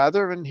wall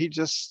rather, and he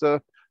just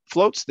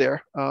floats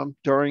there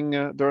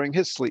during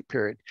his sleep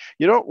period.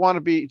 You don't want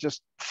to be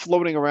just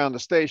floating around the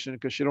station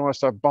because you don't want to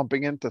start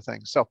bumping into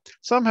things. So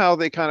somehow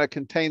they kind of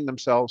contain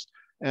themselves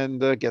and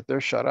get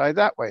their shut-eye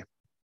that way.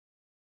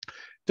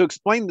 To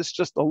explain this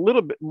just a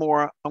little bit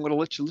more, I'm going to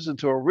let you listen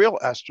to a real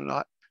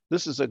astronaut.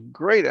 This is a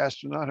great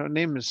astronaut. Her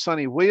name is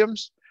Suni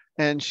Williams,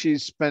 and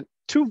she's spent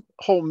 2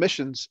 whole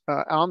missions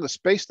on the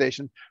space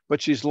station,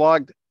 but she's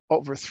logged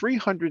over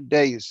 300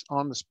 days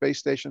on the space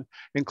station,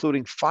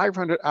 including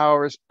 500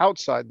 hours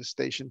outside the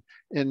station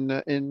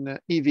in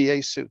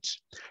EVA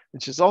suits.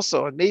 And she's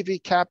also a Navy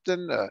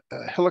captain, a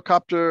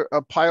helicopter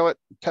pilot,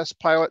 test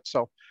pilot.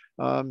 So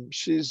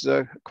she's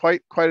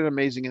quite an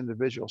amazing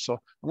individual. So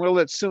I'm going to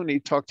let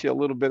Suni talk to you a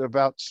little bit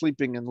about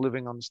sleeping and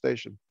living on the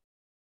station.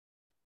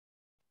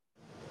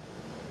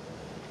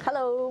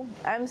 Hello,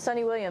 I'm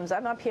Suni Williams.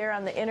 I'm up here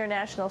on the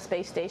International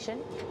Space Station.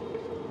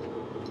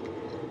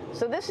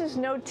 So this is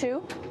Node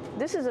 2.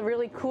 This is a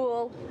really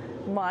cool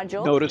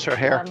module. Notice her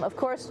hair. Of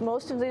course,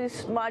 most of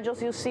these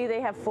modules you'll see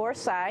they have 4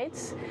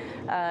 sides,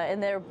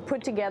 and they're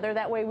put together.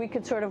 That way we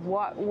could sort of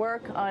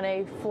work on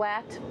a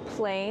flat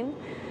plane,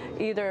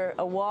 either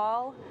a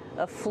wall,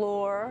 a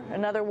floor,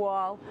 another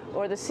wall,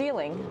 or the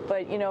ceiling.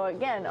 But you know,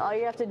 again, all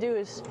you have to do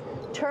is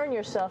turn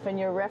yourself and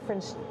your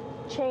reference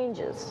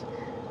changes.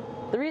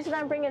 The reason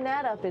I'm bringing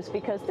that up is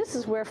because this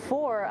is where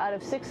 4 out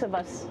of 6 of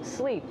us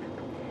sleep.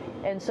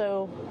 And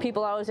so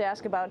people always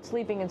ask about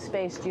sleeping in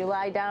space. Do you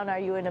lie down? Are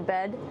you in a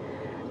bed?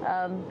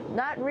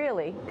 Not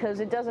really, because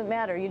it doesn't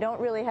matter. You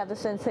don't really have the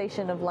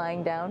sensation of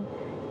lying down.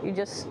 You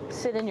just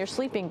sit in your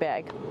sleeping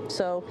bag.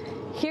 So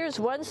here's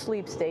one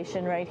sleep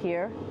station right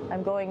here.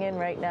 I'm going in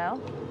right now.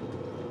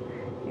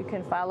 You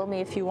can follow me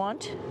if you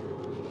want.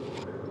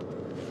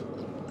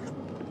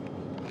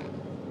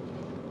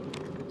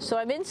 So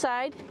I'm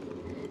inside.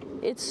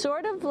 It's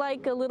sort of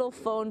like a little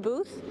phone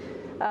booth.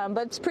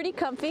 But it's pretty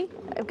comfy.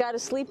 I've got a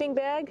sleeping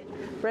bag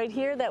right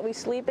here that we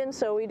sleep in,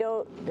 so we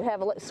don't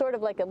have sort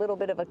of like a little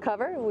bit of a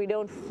cover. We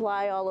don't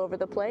fly all over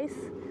the place.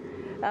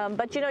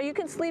 But you know, you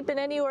can sleep in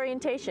any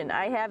orientation.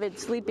 I have it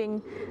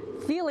sleeping,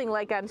 feeling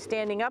like I'm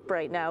standing up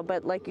right now,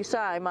 but like you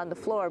saw, I'm on the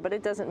floor. But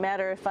it doesn't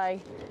matter if I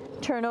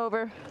turn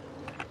over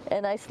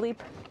and I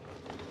sleep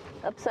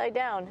upside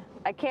down.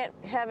 I can't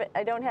have it.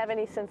 I don't have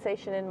any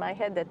sensation in my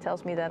head that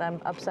tells me that I'm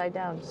upside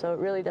down, so it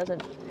really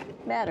doesn't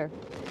matter.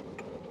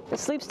 The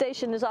sleep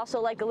station is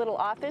also like a little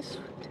office.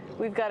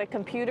 We've got a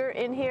computer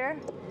in here.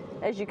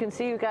 As you can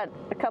see, we've got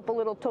a couple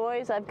little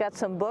toys. I've got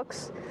some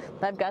books.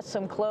 I've got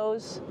some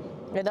clothes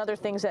and other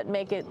things that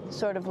make it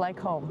sort of like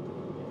home.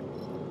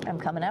 I'm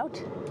coming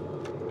out.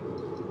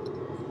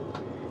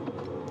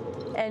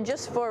 And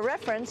just for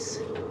reference,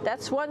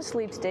 that's one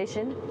sleep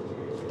station.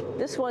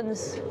 This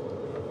one's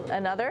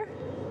another,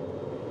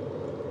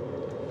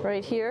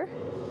 right here.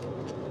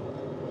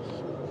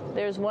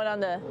 There's one on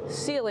the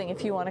ceiling,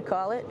 if you want to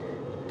call it,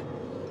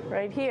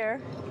 right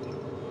here.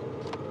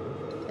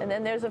 And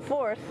then there's a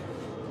 4th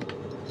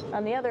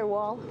on the other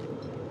wall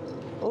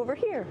over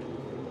here.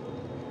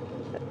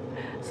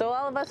 So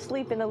all of us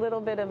sleep in a little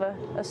bit of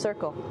a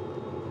circle.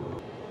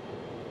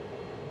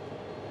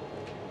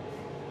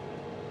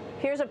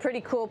 Here's a pretty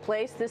cool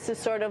place. This is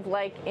sort of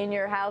like in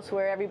your house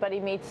where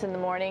everybody meets in the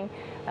morning.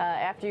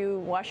 After you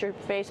wash your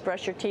face,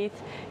 brush your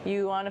teeth,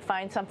 you want to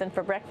find something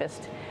for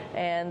breakfast.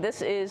 And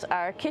this is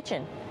our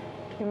kitchen.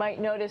 You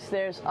might notice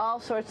there's all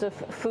sorts of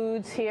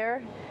foods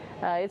here.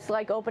 It's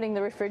like opening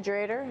the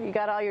refrigerator. You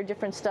got all your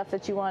different stuff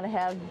that you want to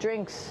have: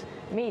 drinks,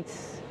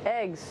 meats,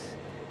 eggs,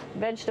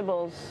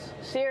 vegetables,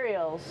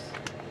 cereals,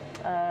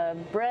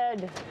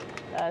 bread,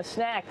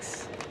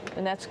 snacks.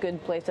 And that's a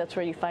good place. That's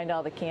where you find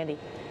all the candy.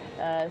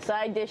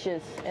 Side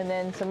dishes, and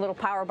then some little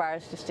power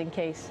bars just in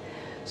case.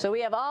 So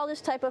we have all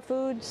this type of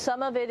food.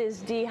 Some of it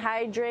is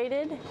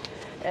dehydrated,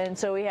 and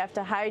so we have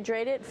to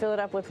hydrate it, fill it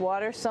up with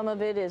water. Some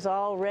of it is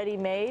already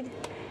made,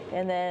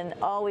 and then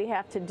all we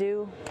have to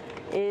do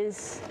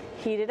is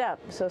heat it up.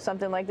 So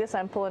something like this,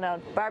 I'm pulling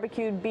out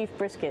barbecued beef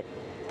brisket.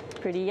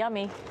 Pretty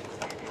yummy.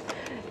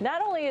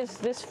 Not only is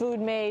this food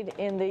made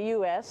in the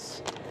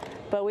US,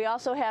 but we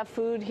also have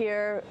food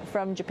here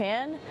from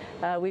Japan.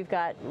 We've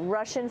got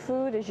Russian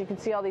food. As you can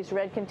see, all these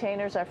red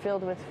containers are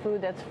filled with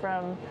food that's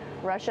from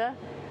Russia.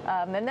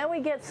 And then we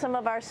get some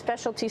of our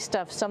specialty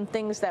stuff, some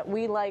things that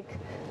we like,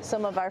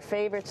 some of our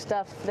favorite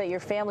stuff that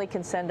your family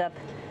can send up.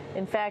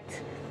 In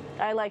fact,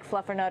 I like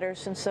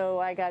fluffernutters, and so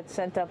I got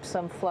sent up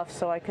some fluff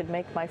so I could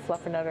make my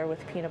fluffernutter with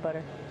peanut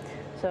butter.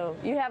 So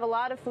you have a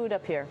lot of food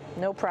up here,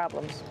 no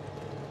problems.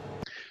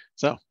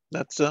 So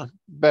that's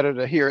better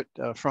to hear it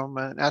from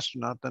an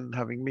astronaut than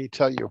having me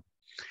tell you.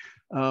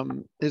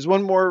 There's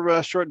one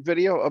more short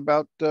video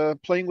about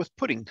playing with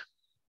pudding.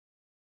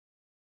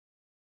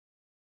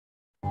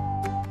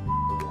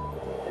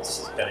 This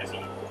is going to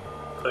be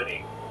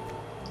pudding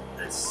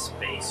the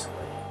space way.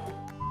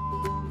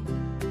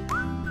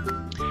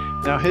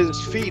 Now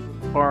his feet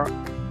are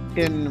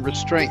in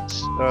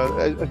restraints.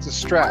 It's a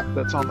strap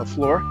that's on the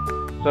floor.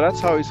 So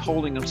that's how he's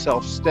holding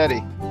himself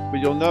steady. But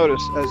you'll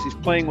notice as he's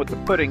playing with the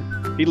pudding,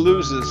 he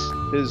loses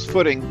his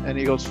footing and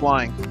he goes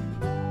flying.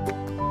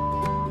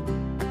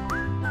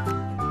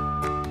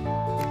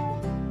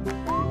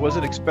 He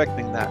wasn't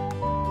expecting that.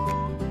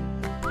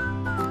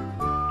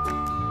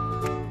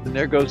 And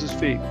there goes his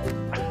feet.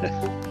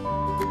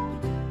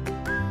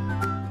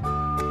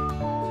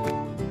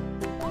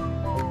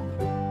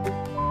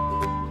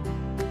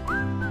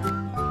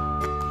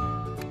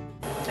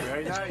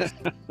 Very nice.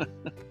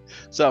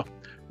 So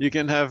you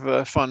can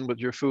have fun with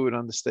your food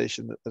on the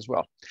station as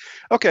well.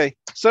 Okay,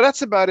 so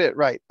that's about it,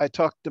 right? I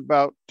talked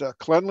about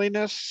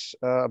cleanliness,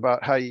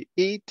 about how you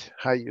eat,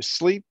 how you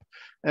sleep,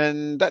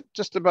 and that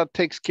just about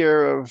takes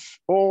care of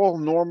all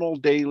normal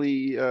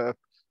daily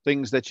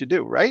things that you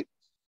do, right?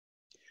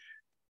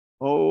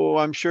 Oh,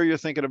 I'm sure you're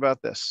thinking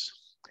about this.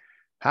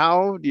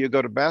 How do you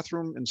go to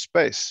bathroom in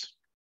space?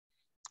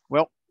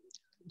 Well,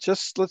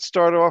 just let's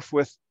start off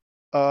with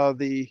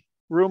the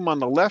room on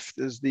the left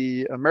is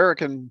the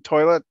American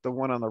toilet. The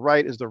one on the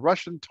right is the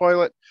Russian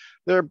toilet.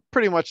 They're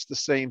pretty much the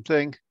same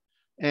thing.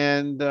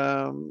 And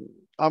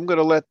I'm going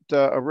to let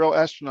a real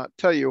astronaut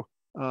tell you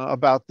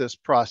about this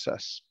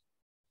process.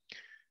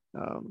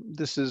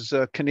 This is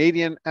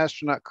Canadian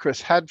astronaut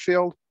Chris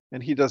Hadfield,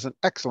 and he does an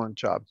excellent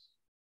job.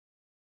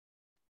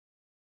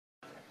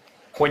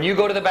 When you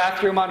go to the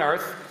bathroom on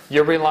Earth,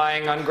 you're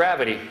relying on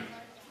gravity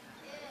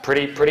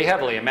pretty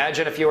heavily.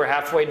 Imagine if you were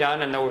halfway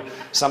done and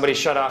somebody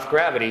shut off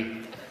gravity,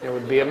 it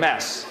would be a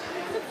mess.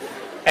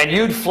 And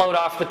you'd float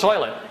off the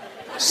toilet.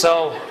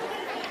 So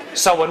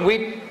when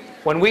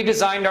we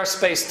designed our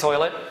space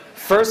toilet,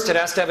 first it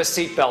has to have a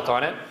seat belt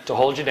on it to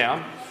hold you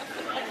down.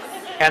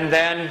 And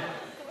then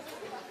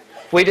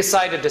we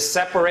decided to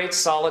separate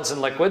solids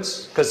and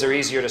liquids because they're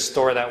easier to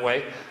store that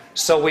way.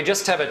 So we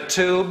just have a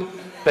tube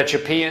that you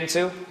pee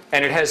into,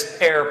 and it has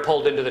air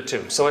pulled into the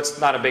tube, so it's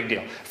not a big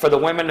deal. For the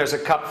women, there's a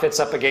cup fits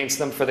up against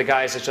them. For the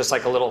guys, it's just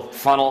like a little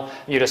funnel.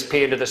 You just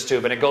pee into this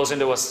tube, and it goes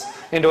into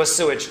a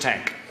sewage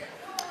tank.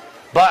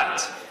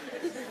 But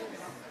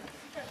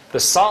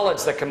the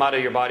solids that come out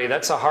of your body,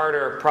 that's a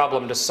harder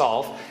problem to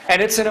solve,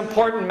 and it's an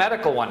important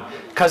medical one,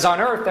 because on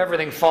Earth,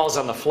 everything falls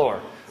on the floor.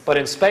 But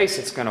in space,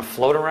 it's going to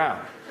float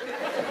around.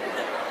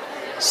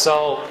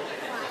 So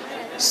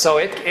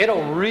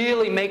it'll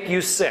really make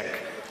you sick.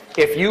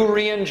 If you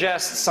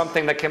re-ingest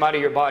something that came out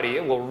of your body,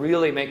 it will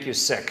really make you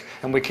sick.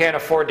 And we can't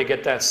afford to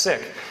get that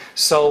sick.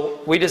 So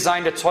we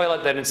designed a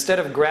toilet that instead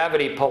of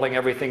gravity pulling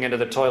everything into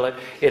the toilet,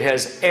 it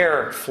has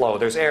air flow.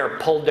 There's air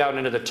pulled down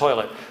into the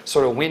toilet.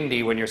 Sort of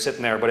windy when you're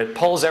sitting there, but it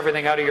pulls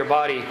everything out of your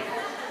body.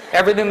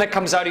 Everything that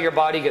comes out of your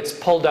body gets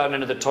pulled down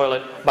into the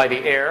toilet by the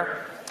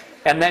air.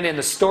 And then in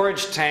the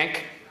storage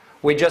tank,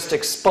 we just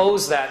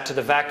expose that to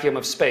the vacuum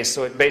of space.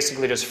 So it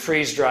basically just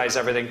freeze dries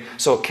everything.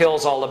 So it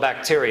kills all the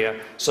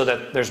bacteria so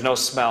that there's no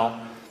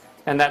smell.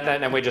 And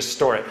then we just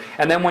store it.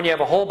 And then when you have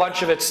a whole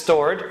bunch of it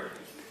stored,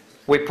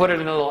 we put it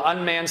in a little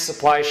unmanned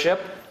supply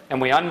ship and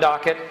we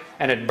undock it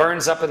and it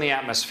burns up in the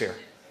atmosphere.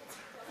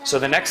 So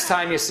the next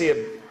time you see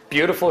a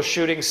beautiful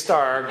shooting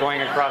star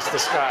going across the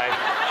sky,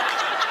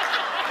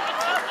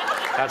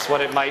 that's what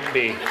it might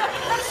be.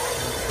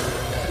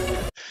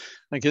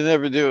 I can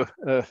never do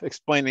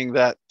explaining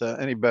that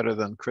any better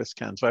than Chris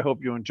can. So I hope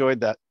you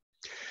enjoyed that.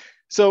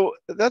 So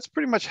that's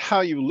pretty much how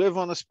you live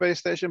on a space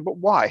station. But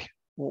why?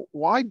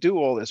 Why do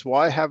all this?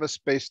 Why have a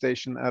space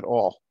station at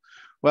all?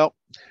 Well,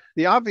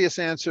 the obvious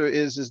answer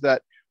is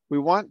that we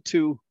want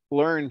to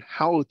learn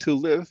how to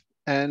live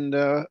and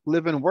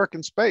live and work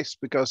in space,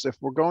 because if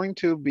we're going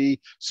to be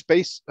a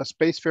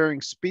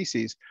spacefaring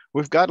species,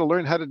 we've got to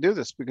learn how to do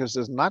this, because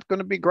there's not going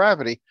to be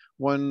gravity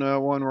when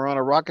we're on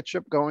a rocket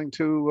ship going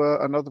to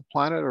another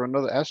planet or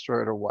another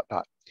asteroid or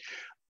whatnot.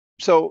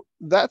 So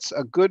that's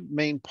a good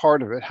main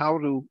part of it, how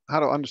to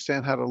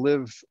understand how to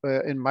live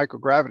in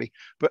microgravity.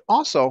 But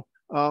also,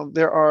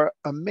 there are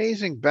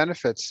amazing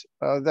benefits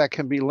that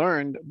can be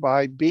learned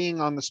by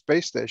being on the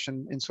space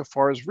station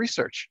insofar as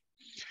research.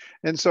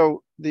 And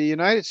so the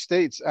United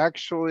States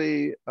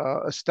actually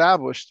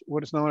established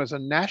what is known as a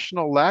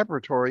national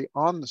laboratory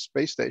on the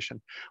space station,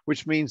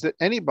 which means that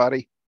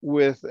anybody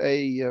with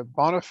a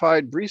bona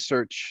fide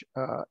research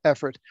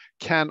effort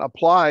can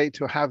apply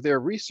to have their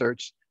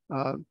research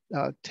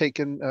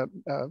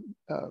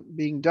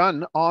being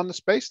done on the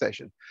space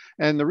station.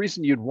 And the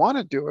reason you'd want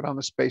to do it on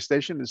the space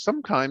station is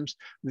sometimes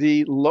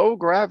the low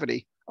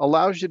gravity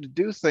allows you to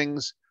do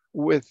things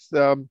with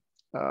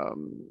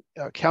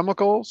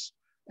chemicals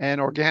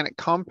and organic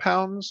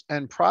compounds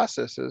and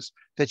processes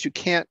that you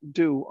can't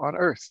do on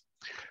Earth.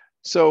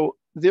 So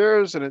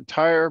there's an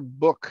entire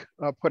book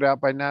put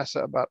out by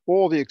NASA about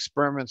all the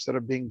experiments that are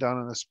being done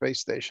on the space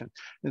station.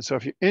 And so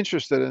if you're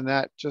interested in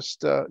that,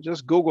 just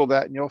Google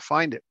that and you'll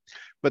find it.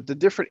 But the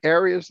different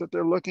areas that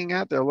they're looking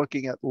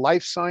at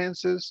life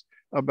sciences,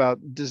 about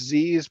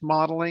disease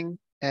modeling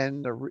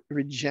and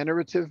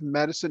regenerative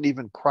medicine,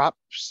 even crop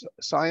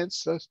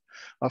sciences,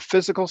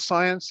 physical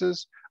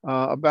sciences,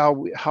 about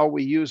how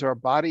we use our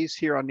bodies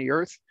here on the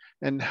Earth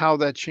and how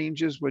that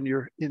changes when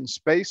you're in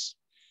space.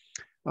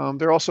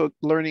 They're also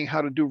learning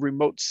how to do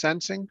remote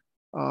sensing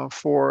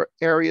for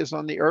areas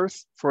on the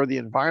Earth, for the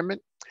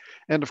environment,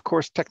 and of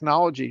course,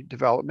 technology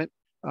development.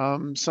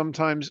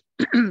 Sometimes,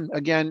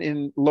 again,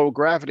 in low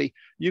gravity,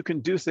 you can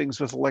do things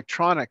with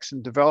electronics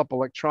and develop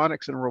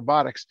electronics and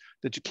robotics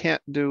that you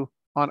can't do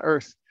on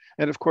Earth.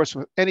 And of course,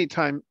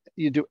 anytime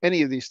you do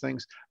any of these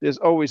things, there's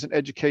always an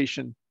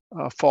education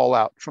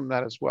fallout from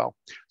that as well.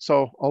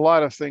 So a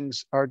lot of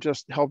things are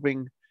just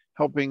helping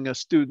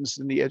students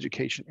in the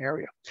education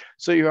area.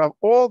 So you have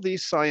all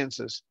these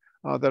sciences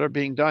that are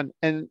being done.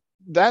 And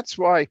that's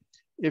why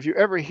if you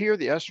ever hear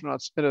the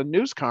astronauts at a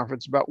news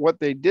conference about what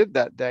they did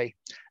that day,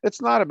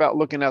 it's not about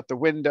looking out the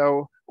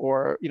window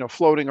or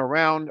floating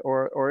around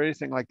or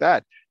anything like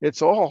that.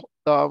 It's all,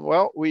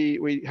 well,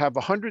 we have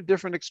 100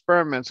 different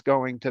experiments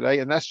going today,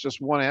 and that's just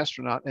one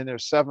astronaut, and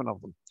there's 7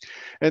 of them.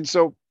 And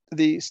so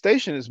the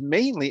station is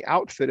mainly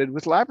outfitted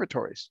with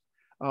laboratories.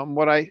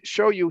 What I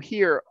show you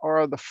here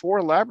are the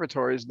 4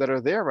 laboratories that are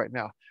there right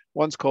now.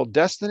 One's called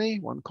Destiny,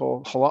 one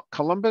called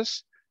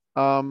Columbus,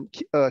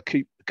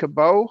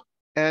 Cabot,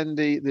 and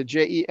the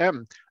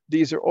JEM.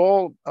 These are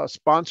all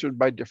sponsored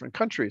by different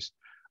countries.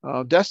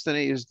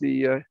 Destiny is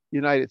the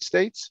United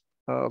States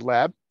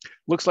lab.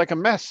 Looks like a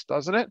mess,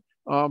 doesn't it?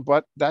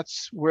 But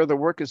that's where the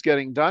work is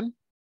getting done.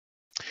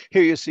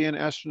 Here you see an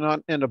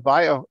astronaut in a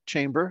bio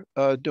chamber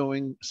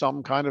doing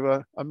some kind of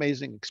an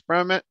amazing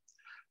experiment.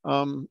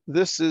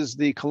 This is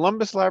the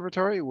Columbus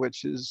Laboratory,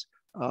 which is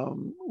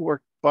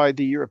worked by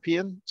the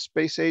European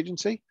Space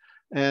Agency.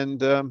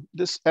 And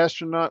this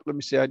astronaut, let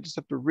me see, I just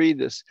have to read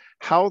this.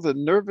 How the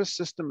nervous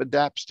system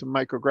adapts to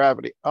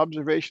microgravity.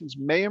 Observations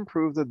may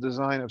improve the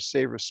design of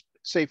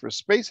safer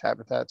space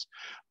habitats,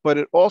 but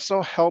it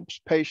also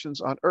helps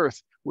patients on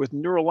Earth with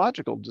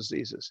neurological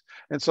diseases.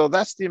 And so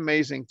that's the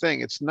amazing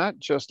thing. It's not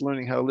just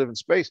learning how to live in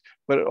space,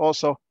 but it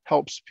also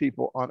helps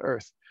people on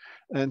Earth.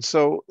 And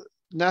so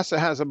NASA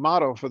has a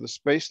motto for the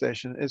space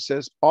station. It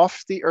says,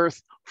 off the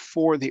Earth,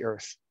 for the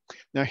Earth.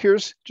 Now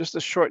here's just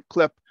a short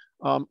clip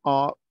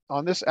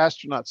on this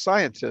astronaut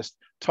scientist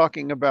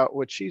talking about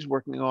what she's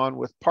working on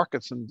with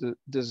Parkinson's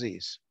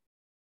disease.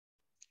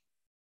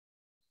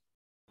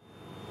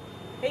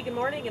 Hey, good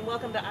morning and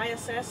welcome to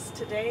ISS.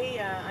 Today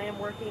I am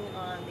working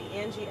on the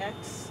NJAA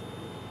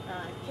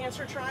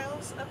cancer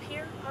trials up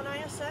here on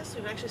ISS.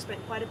 We've actually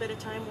spent quite a bit of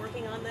time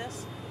working on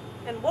this.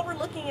 And what we're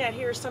looking at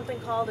here is something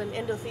called an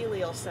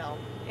endothelial cell.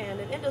 And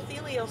an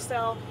endothelial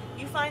cell,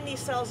 you find these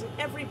cells in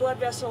every blood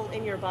vessel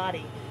in your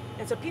body.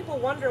 And so people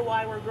wonder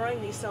why we're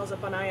growing these cells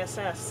up on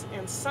ISS.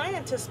 And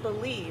scientists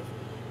believe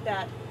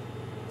that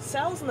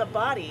cells in the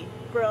body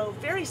grow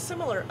very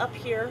similar up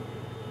here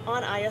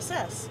on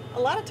ISS. A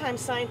lot of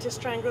times scientists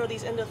try and grow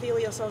these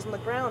endothelial cells in the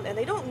ground and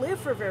they don't live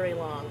for very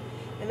long.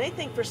 And they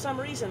think for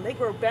some reason they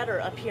grow better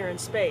up here in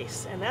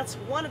space. And that's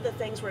one of the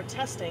things we're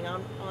testing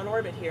on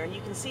orbit here. And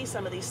you can see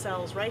some of these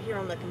cells right here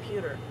on the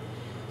computer.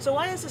 So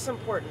why is this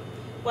important?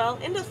 Well,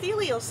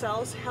 endothelial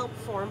cells help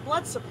form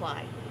blood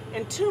supply.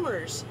 And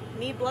tumors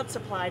need blood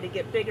supply to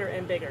get bigger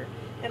and bigger.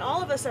 And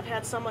all of us have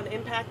had someone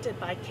impacted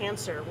by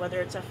cancer, whether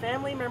it's a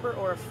family member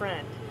or a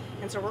friend.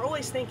 And so we're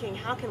always thinking,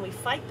 how can we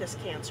fight this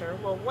cancer?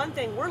 Well, one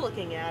thing we're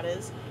looking at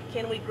is,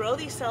 can we grow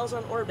these cells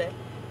on orbit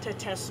to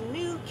test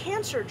new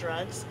cancer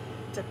drugs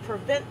to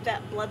prevent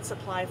that blood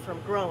supply from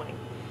growing?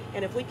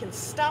 And if we can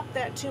stop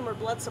that tumor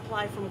blood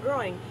supply from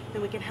growing,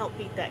 then we can help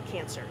beat that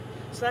cancer.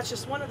 So that's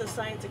just one of the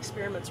science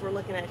experiments we're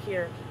looking at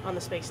here on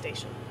the space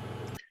station.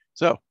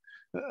 So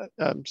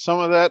some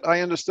of that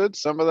I understood,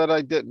 some of that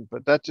I didn't,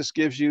 but that just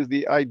gives you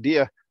the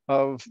idea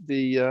of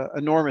the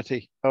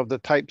enormity of the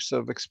types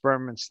of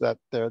experiments that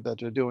they're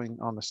doing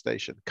on the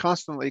station.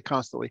 Constantly,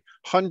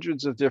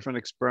 hundreds of different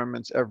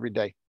experiments every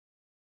day.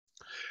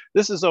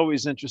 This is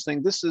always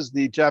interesting. This is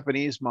the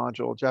Japanese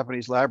module,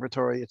 Japanese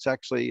laboratory. It's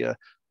actually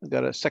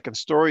got a second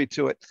story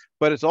to it,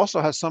 but it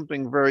also has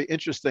something very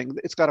interesting.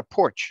 It's got a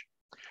porch.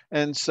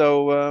 And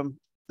so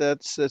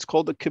it's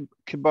called the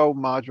Cabot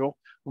module.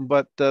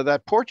 But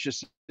that porch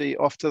is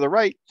off to the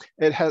right.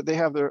 They have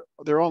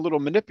their own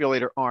little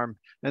manipulator arm,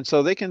 and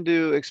so they can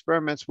do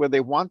experiments where they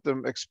want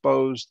them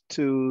exposed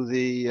to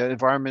the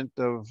environment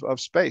of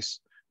space.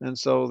 And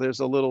so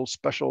there's a little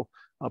special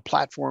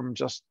platform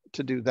just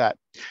to do that.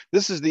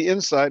 This is the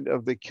inside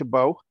of the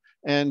Kibot.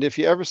 And if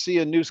you ever see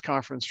a news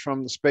conference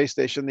from the space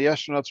station, the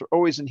astronauts are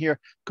always in here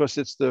because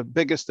it's the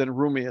biggest and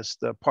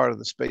roomiest part of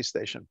the space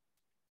station.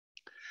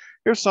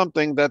 Here's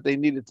something that they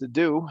needed to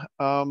do.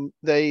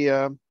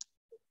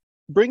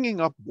 Bringing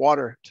up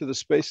water to the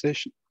space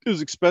station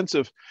is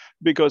expensive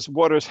because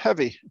water is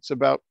heavy. It's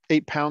about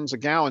 8 pounds a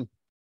gallon.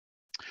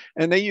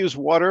 And they use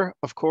water,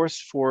 of course,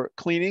 for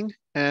cleaning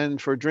and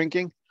for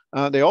drinking.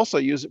 They also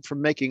use it for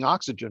making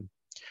oxygen.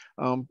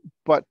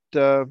 But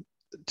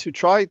to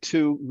try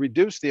to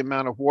reduce the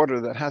amount of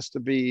water that has to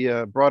be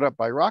brought up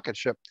by rocket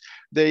ship,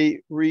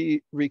 they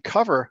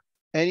recover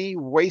any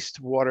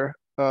wastewater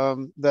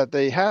that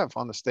they have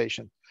on the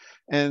station.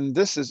 And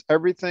this is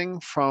everything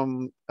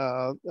from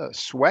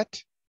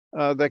sweat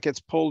that gets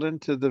pulled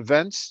into the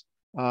vents,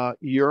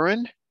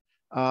 urine,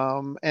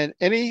 and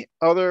any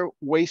other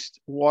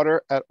wastewater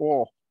at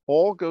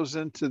all goes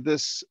into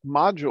this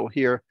module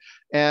here,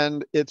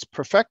 and it's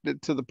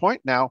perfected to the point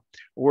now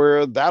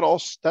where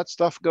that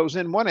stuff goes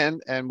in one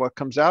end, and what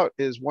comes out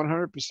is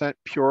 100%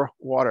 pure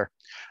water.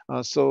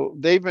 So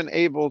they've been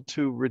able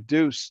to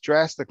reduce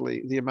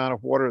drastically the amount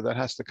of water that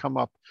has to come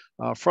up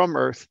from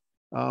Earth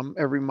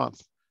every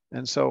month.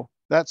 And so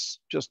that's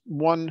just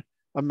one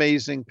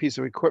amazing piece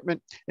of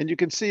equipment. And you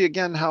can see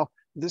again how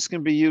this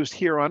can be used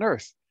here on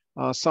Earth.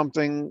 Some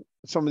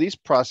of these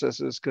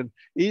processes could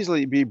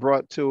easily be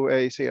brought to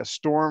a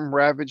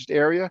storm-ravaged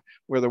area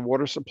where the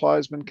water supply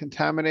has been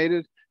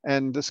contaminated,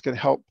 and this can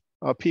help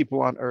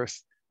people on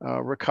Earth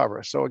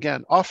recover. So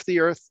again, off the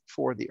Earth,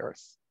 for the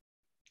Earth.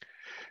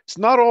 It's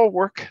not all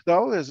work,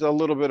 though. There's a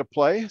little bit of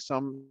play,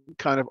 some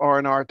kind of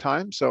R&R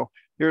time. So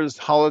here's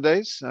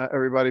holidays,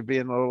 everybody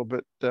being a little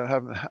bit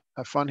having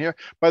fun here.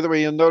 By the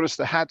way, you'll notice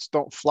the hats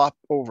don't flop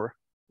over.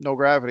 No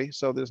gravity,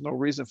 so there's no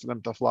reason for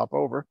them to flop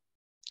over.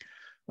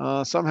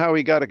 Somehow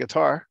he got a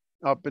guitar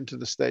up into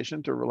the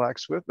station to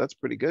relax with. That's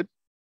pretty good.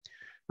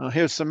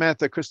 Here's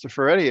Samantha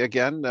Cristoforetti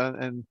again,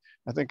 and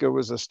I think it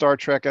was a Star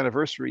Trek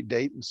anniversary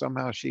date, and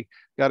somehow she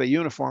got a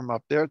uniform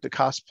up there to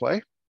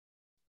cosplay.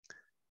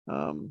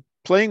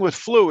 Playing with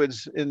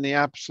fluids in the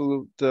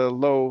absolute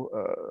low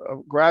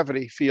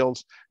gravity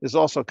fields is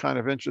also kind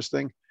of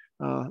interesting.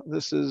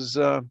 This is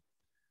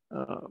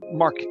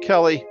Mark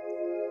Kelly.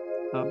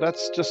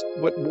 That's just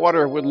what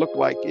water would look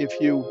like if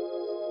you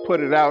put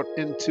it out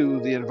into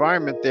the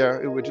environment there.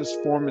 It would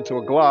just form into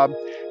a glob.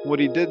 What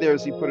he did there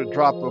is he put a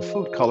drop of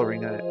food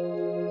coloring in it.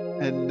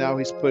 And now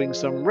he's putting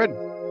some red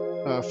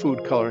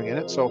food coloring in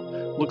it. So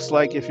looks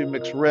like if you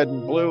mix red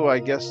and blue, I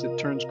guess it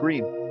turns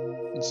green.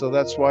 And so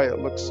that's why it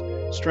looks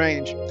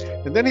strange.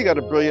 And then he got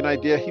a brilliant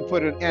idea. He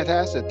put an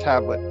antacid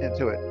tablet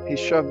into it. He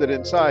shoved it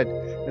inside.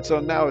 And so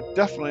now it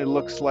definitely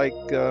looks like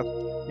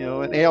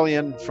an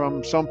alien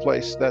from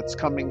someplace that's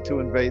coming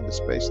to invade the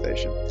space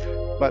station.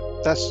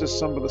 But that's just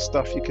some of the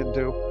stuff you can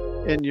do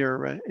in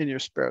your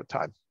spare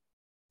time.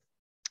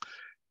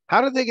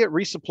 How did they get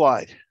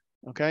resupplied?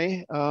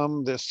 Okay,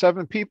 there's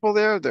 7 people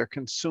there. They're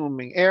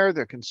consuming air.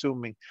 They're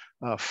consuming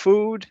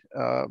food,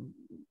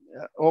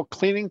 all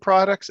cleaning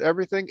products,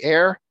 everything,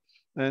 air.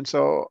 And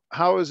so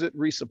how is it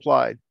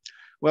resupplied?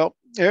 Well,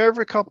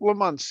 every couple of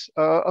months,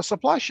 a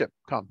supply ship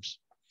comes.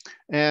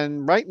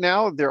 And right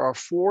now, there are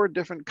 4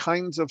 different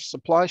kinds of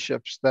supply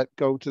ships that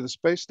go to the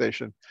space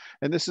station.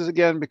 And this is,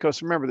 again,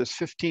 because remember, there's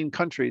 15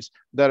 countries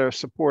that are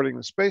supporting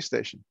the space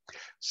station.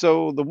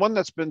 So the one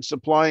that's been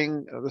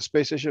supplying the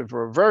space station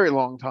for a very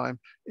long time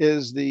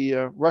is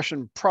the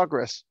Russian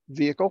Progress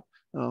vehicle.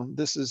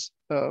 This is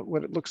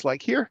what it looks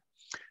like here.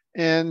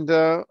 And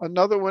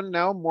another one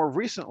now, more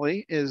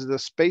recently, is the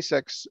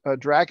SpaceX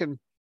Dragon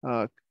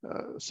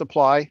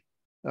supply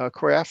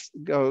craft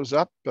goes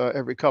up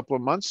every couple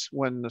of months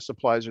when the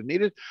supplies are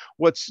needed.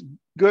 What's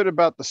good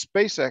about the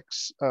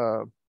SpaceX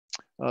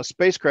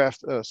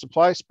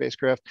supply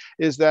spacecraft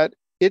is that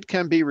it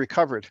can be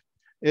recovered.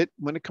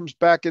 When it comes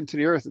back into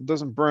the Earth, it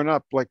doesn't burn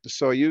up like the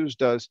Soyuz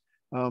does,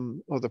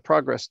 or the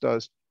Progress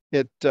does.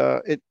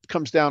 It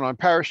comes down on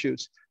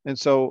parachutes. And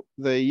so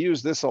they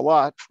use this a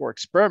lot for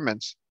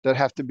experiments that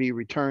have to be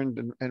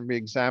returned and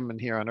re-examined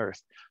here on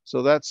Earth.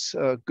 So that's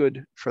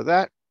good for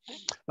that.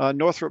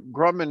 Northrop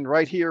Grumman,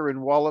 right here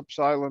in Wallops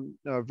Island,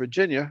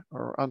 Virginia,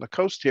 or on the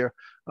coast here,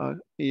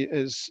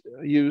 is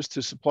used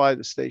to supply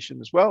the station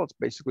as well. It's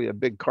basically a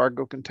big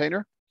cargo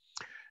container.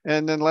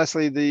 And then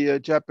lastly, the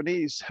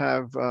Japanese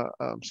have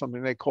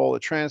something they call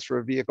a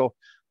transfer vehicle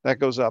that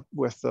goes up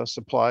with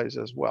supplies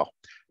as well.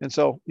 And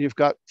so you've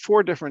got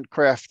 4 different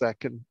craft that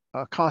can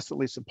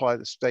constantly supply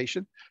the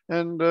station,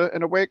 and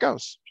away it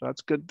goes. So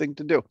that's a good thing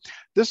to do.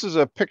 This is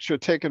a picture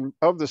taken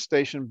of the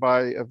station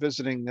by a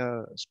visiting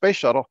space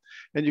shuttle,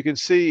 and you can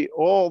see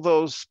all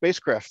those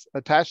spacecraft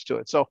attached to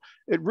it. So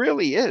it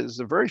really is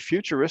a very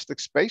futuristic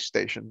space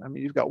station. I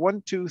mean, you've got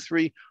 1, 2,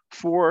 3,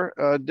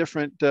 4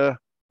 different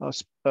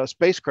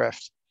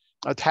spacecraft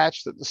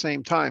attached at the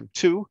same time.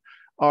 2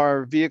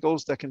 are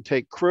vehicles that can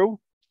take crew,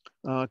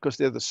 because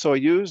they're the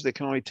Soyuz. They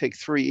can only take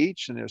 3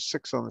 each, and there's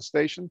 6 on the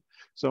station.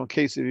 So in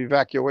case of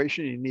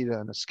evacuation, you need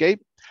an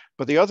escape.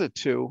 but the other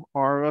two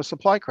are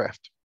supply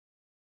craft.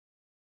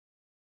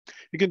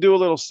 You can do a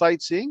little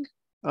sightseeing.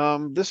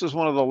 This is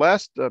one of the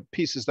last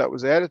pieces that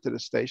was added to the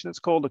station. It's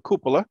called a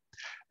cupola,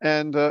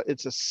 and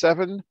it's a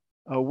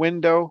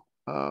 7-window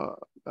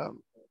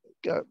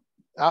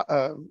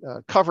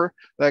cover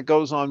that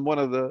goes on one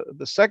of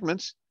the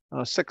segments,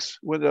 6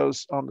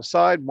 windows on the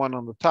side, 1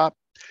 on the top,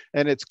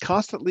 and it's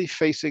constantly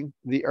facing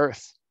the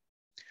Earth.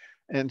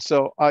 And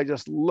so I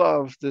just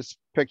love this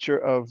picture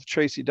of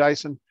Tracy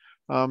Dyson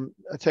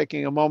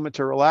taking a moment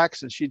to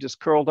relax, and she just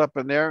curled up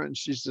in there, and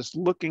she's just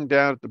looking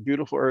down at the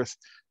beautiful Earth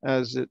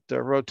as it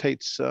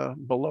rotates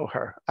below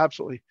her.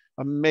 Absolutely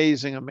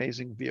amazing,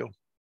 amazing view.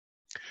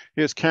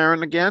 Here's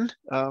Karen again,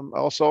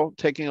 also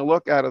taking a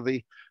look out of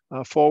the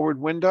forward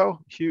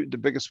window, huge, the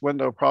biggest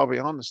window probably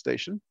on the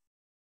station.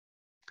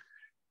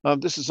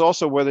 This is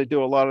also where they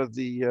do a lot of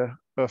the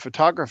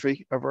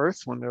photography of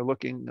Earth when they're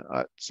looking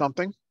at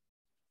something.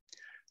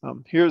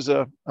 Here's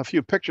a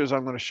few pictures.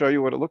 I'm going to show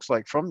you what it looks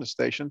like from the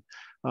station.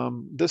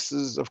 This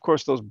is, of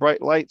course, those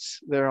bright lights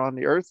there on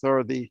the Earth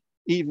are the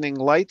evening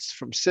lights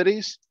from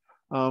cities,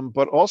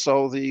 but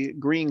also the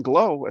green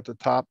glow at the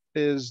top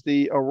is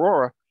the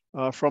aurora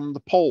from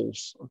the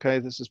poles. Okay,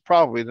 this is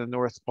probably the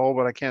North Pole,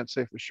 but I can't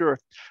say for sure.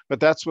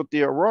 But that's what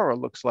the aurora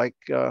looks like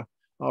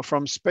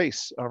from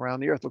space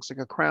around the Earth. Looks like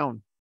a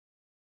crown.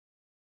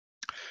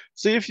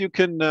 See if you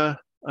can,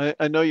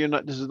 I know you're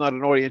not, this is not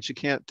an audience, you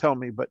can't tell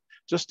me, but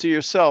just to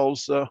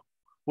yourselves,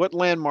 what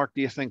landmark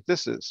do you think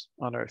this is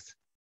on Earth?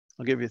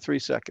 I'll give you 3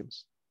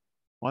 seconds.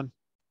 1,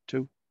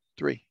 2,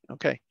 3.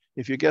 Okay.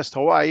 If you guessed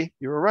Hawaii,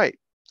 you were right.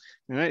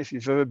 All right. If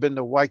you've ever been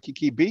to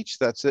Waikiki Beach,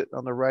 that's it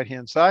on the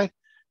right-hand side.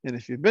 And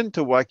if you've been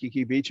to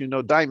Waikiki Beach, you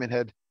know Diamond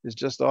Head is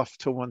just off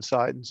to one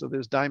side. And so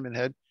there's Diamond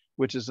Head,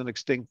 which is an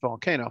extinct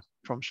volcano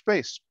from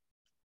space.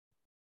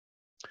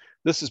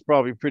 This is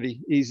probably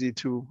pretty easy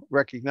to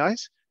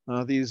recognize.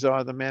 These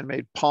are the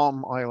man-made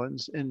Palm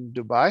Islands in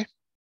Dubai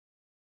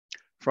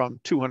from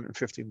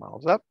 250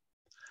 miles up.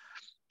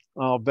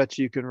 I'll bet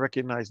you can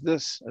recognize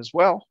this as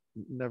well.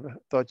 Never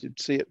thought you'd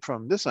see it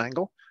from this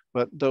angle,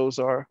 but those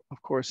are,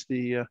 of course,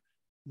 the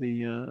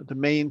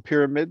main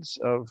pyramids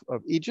of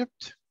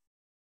Egypt.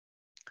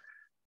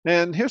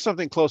 And here's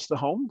something close to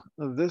home.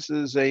 This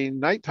is a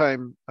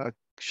nighttime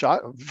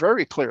shot of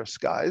very clear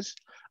skies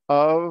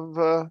of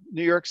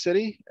New York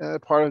City,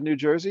 part of New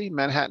Jersey,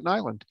 Manhattan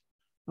Island.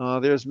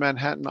 There's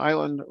Manhattan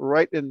Island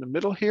right in the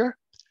middle here.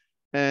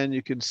 And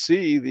you can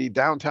see the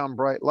downtown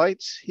bright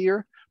lights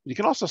here. You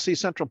can also see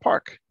Central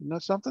Park. Isn't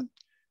that something?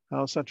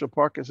 How Central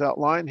Park is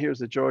outlined. Here's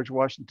the George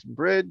Washington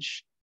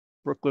Bridge,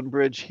 Brooklyn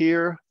Bridge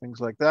here, things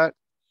like that.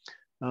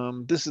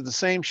 This is the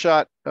same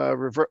shot.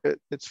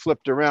 It's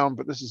flipped around,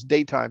 but this is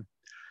daytime.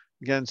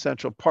 Again,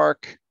 Central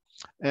Park.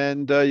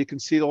 And you can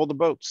see all the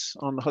boats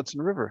on the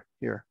Hudson River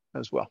here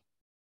as well.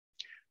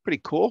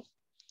 Pretty cool.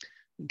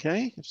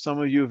 Okay, if some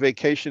of you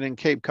vacation in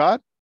Cape Cod,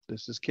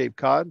 this is Cape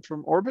Cod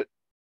from orbit.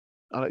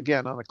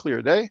 Again, on a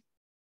clear day.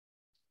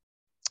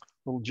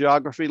 Little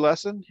geography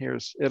lesson.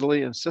 Here's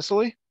Italy and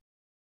Sicily.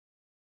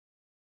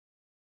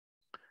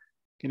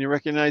 Can you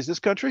recognize this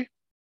country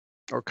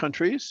or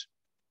countries?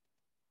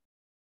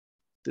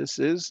 This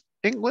is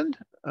England,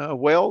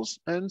 Wales,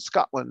 and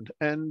Scotland,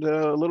 and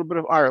a little bit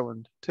of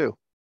Ireland too.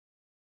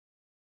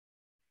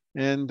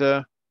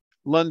 And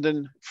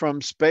London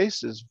from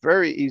space is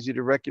very easy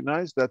to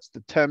recognize. That's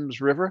the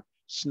Thames River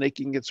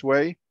snaking its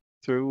way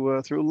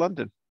through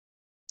London.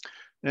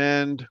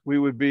 And we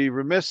would be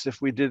remiss if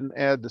we didn't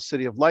add the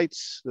City of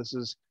Lights. This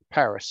is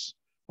Paris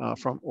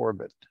from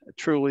orbit,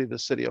 truly the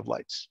City of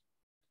Lights.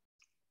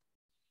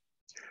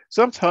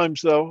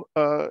 Sometimes, though,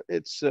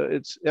 it's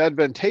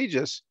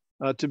advantageous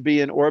to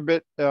be in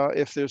orbit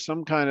if there's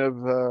some kind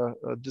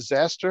of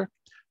disaster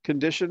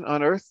condition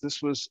on Earth.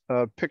 This was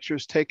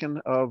pictures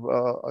taken of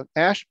an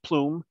ash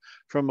plume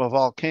from a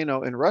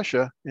volcano in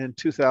Russia in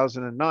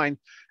 2009,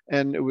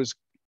 and it was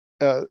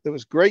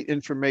great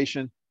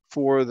information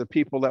for the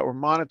people that were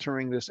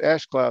monitoring this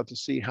ash cloud to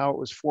see how it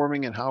was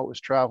forming and how it was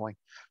traveling.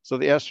 So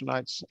the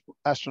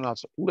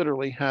astronauts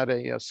literally had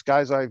a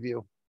sky's eye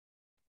view.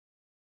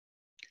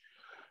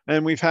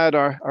 And we've had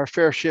our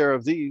fair share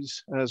of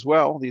these as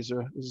well. This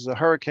is a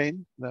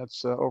hurricane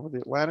that's over the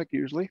Atlantic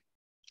usually.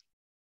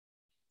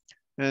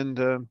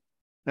 And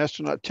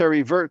astronaut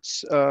Terry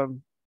Virts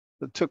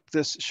took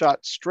this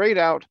shot straight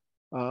out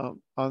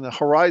on the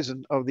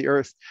horizon of the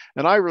Earth.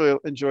 And I really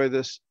enjoy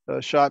this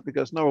shot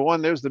because, number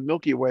one, there's the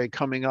Milky Way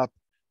coming up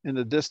in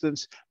the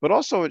distance, but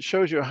also it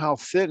shows you how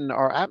thin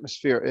our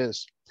atmosphere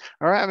is.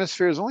 Our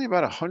atmosphere is only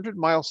about 100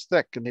 miles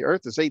thick, and the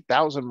Earth is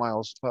 8,000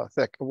 miles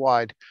thick,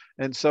 wide.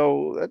 And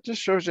so that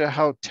just shows you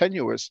how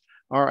tenuous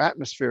our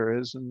atmosphere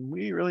is, and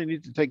we really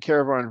need to take care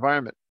of our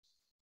environment.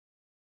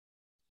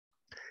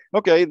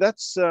 Okay,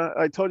 that's,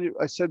 I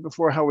said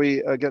before how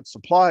we get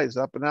supplies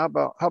up, and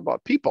how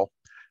about people?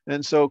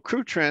 And so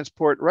crew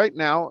transport right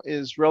now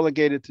is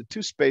relegated to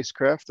 2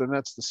 spacecraft, and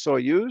that's the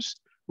Soyuz,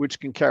 which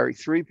can carry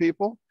 3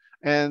 people,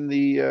 and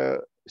the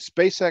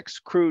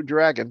SpaceX Crew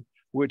Dragon,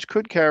 which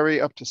could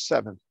carry up to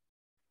 7.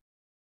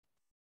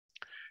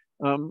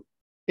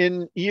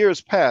 In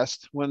years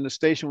past, when the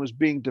station was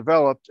being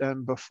developed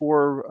and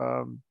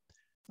before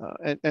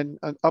and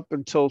up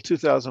until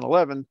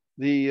 2011,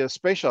 the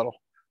space shuttle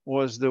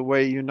was the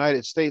way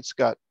United States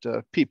got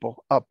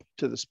people up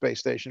to the space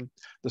station.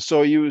 The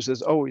Soyuz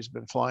has always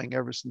been flying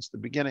ever since the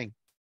beginning.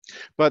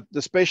 But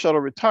the space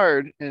shuttle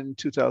retired in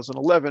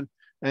 2011,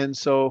 and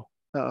so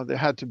there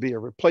had to be a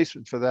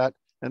replacement for that,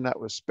 and that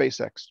was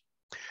SpaceX.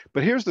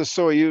 But here's the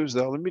Soyuz,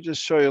 though. Let me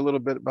just show you a little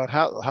bit about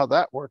how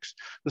that works.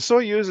 The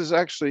Soyuz is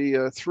actually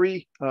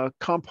three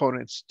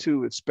components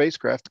to its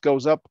spacecraft. It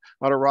goes up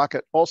on a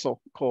rocket,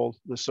 also called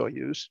the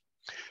Soyuz.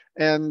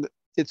 And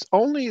it's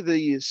only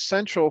the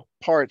central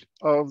part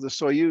of the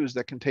Soyuz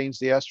that contains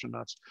the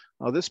astronauts.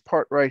 Now, this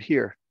part right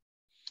here,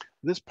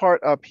 this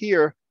part up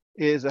here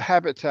is a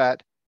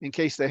habitat in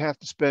case they have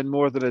to spend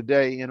more than a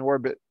day in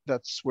orbit.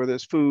 That's where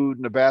there's food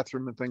and a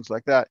bathroom and things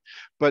like that.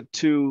 But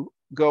to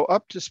go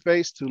up to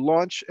space, to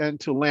launch and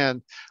to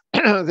land,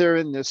 they're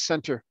in this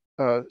center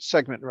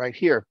segment right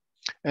here.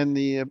 And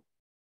the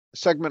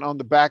segment on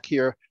the back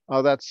here,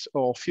 that's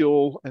all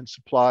fuel and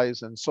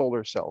supplies and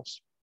solar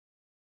cells.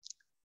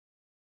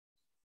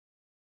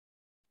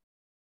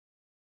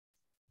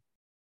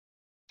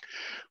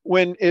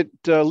 When it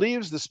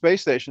leaves the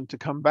space station to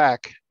come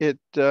back, it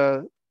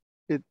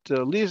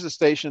leaves the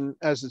station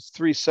as its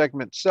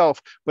three-segment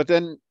self, but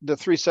then the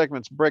three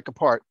segments break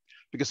apart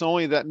because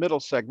only that middle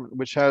segment,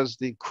 which has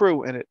the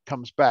crew in it,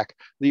 comes back.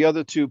 The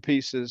other two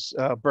pieces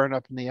burn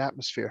up in the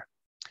atmosphere.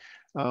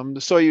 The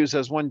Soyuz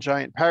has one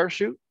giant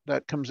parachute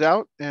that comes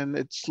out, and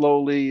it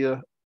slowly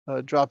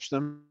drops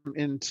them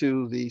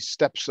into the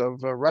steppes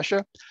of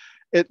Russia.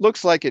 It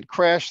looks like it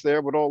crashed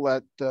there with all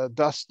that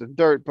dust and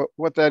dirt, but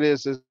what that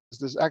is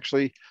there's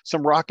actually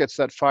some rockets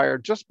that fire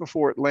just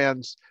before it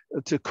lands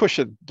to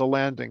cushion the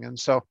landing. And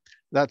so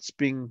that's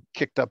being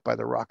kicked up by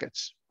the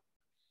rockets.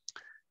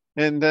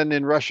 And then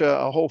in Russia,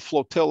 a whole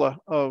flotilla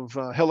of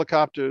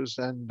helicopters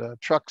and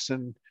trucks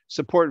and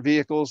support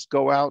vehicles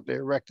go out. They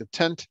erect a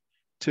tent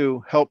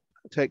to help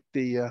take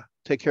care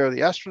of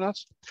the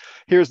astronauts.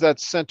 Here's that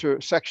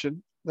center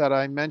section that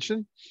I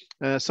mentioned.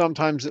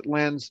 Sometimes it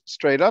lands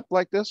straight up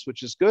like this,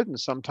 which is good, and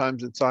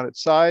sometimes it's on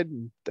its side,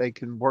 and they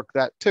can work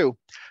that too.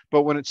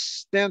 But when it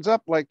stands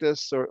up like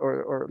this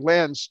or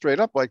lands straight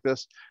up like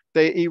this,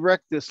 they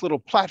erect this little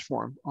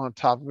platform on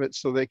top of it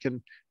so they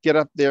can get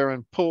up there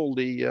and pull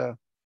the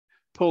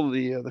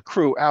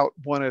crew out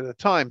one at a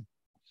time.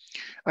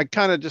 I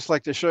kind of just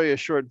like to show you a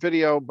short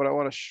video, but I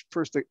want to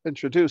first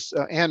introduce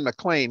Anne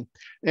McLean.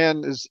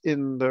 Anne is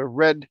in the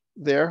red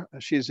there.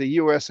 She's a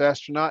US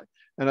astronaut,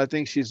 and I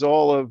think she's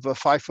all of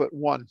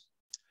 5'1".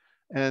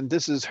 And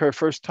this is her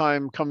first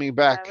time coming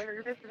back.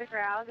 We're just the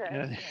crowd.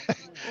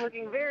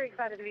 Looking very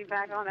excited to be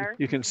back on Earth.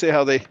 You can see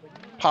how they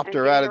popped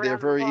her out of there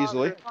very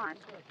easily.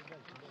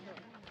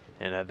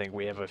 And I think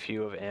we have a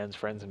few of Anne's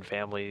friends and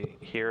family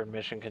here in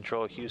Mission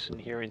Control Houston,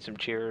 hearing some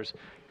cheers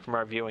from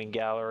our viewing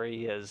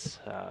gallery as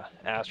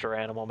Astro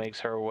Animal makes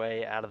her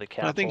way out of the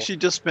capsule. I think she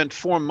just spent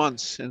 4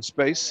 months in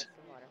space.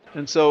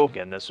 And so,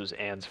 again, this was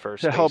Anne's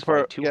first to help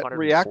her get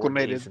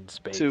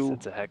reacclimated to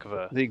it's a heck of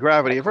a, the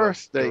gravity of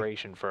Earth, they make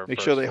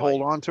sure they flight.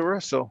 hold on to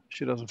her so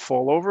she doesn't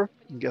fall over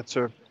and gets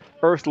her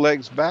Earth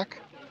legs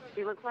back.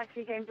 She looks like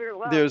she came through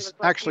well. There's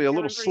actually a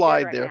little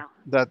slide there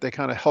that they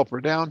kind of help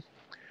her down.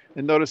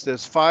 And notice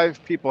there's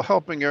 5 people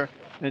helping her,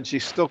 and she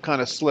still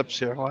kind of slips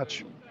here.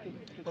 Watch.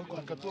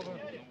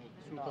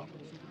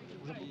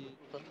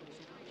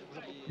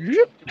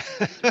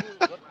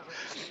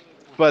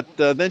 But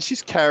then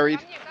she's carried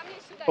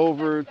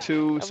over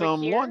to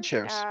some lawn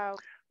chairs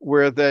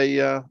where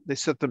they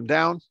sit them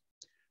down.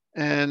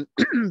 And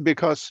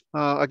because,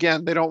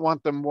 again, they don't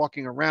want them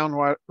walking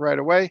around right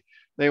away.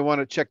 They want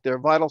to check their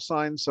vital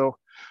signs. So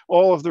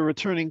all of the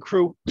returning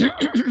crew,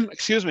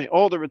 excuse me,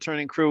 all the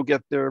returning crew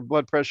get their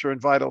blood pressure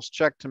and vitals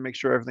checked to make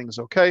sure everything's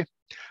okay.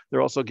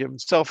 They're also given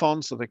cell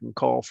phones so they can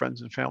call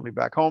friends and family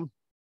back home.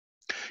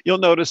 You'll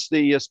notice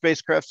the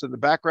spacecrafts in the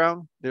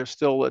background. They're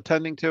still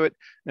attending to it,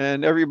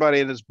 and everybody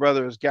and his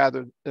brother is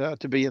gathered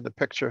to be in the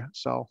picture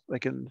so they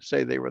can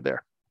say they were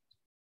there.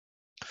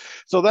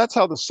 So that's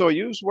how the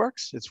Soyuz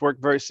works. It's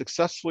worked very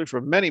successfully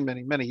for many,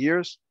 many, many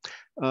years.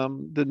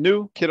 The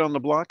new kid on the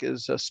block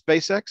is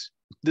SpaceX.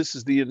 This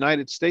is the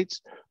United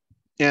States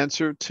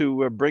answer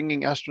to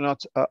bringing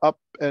astronauts up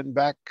and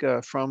back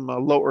from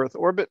low Earth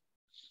orbit.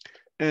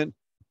 And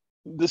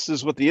this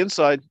is what the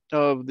inside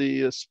of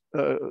the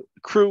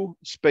crew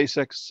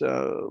SpaceX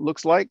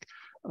looks like.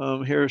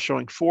 Here is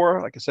showing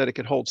 4. Like I said, it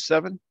could hold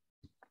 7.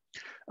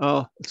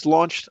 It's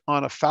launched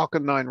on a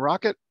Falcon 9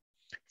 rocket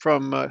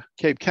from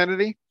Cape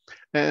Kennedy.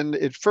 And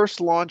it first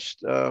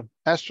launched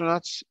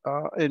astronauts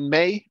in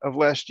May of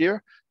last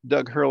year.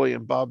 Doug Hurley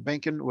and Bob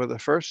Behnken were the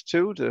first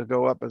 2 to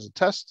go up as a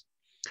test.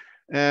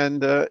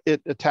 And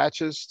it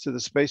attaches to the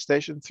space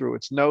station through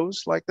its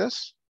nose like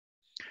this.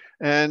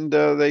 And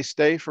they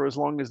stay for as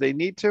long as they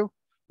need to.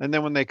 And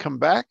then when they come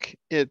back,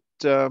 it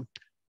goes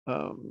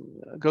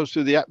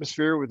through the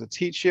atmosphere with its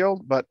heat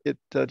shield. But it,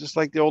 just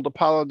like the old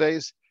Apollo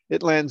days,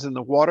 it lands in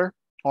the water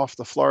off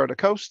the Florida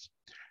coast.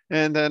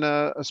 and then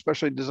a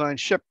specially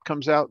designed ship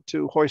comes out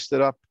to hoist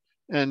it up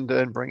and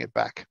bring it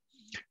back.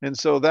 And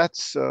so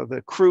that's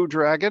the Crew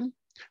Dragon.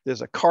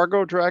 There's a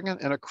Cargo Dragon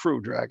and a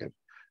Crew Dragon.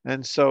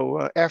 And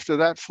so after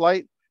that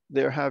flight,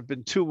 there have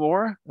been two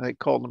more. They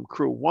call them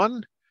Crew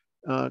 1.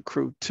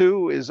 Crew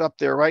 2 is up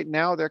there right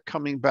now. They're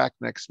coming back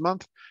next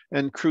month.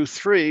 And Crew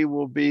 3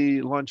 will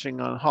be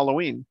launching on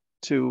Halloween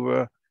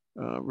to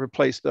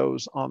replace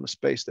those on the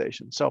space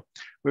station. So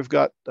we've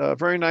got a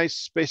very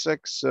nice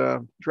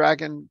SpaceX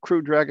Dragon,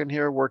 Crew Dragon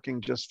here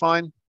working just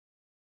fine.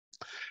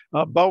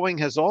 Boeing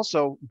has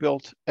also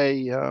built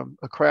a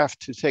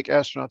craft to take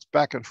astronauts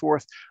back and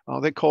forth.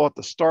 They call it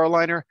the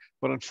Starliner,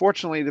 but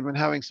unfortunately they've been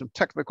having some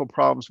technical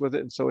problems with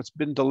it, and so it's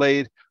been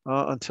delayed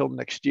until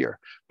next year.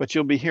 But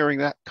you'll be hearing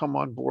that come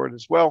on board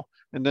as well,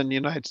 and then the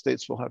United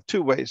States will have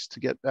two ways to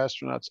get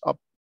astronauts up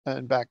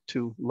and back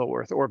to low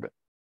Earth orbit.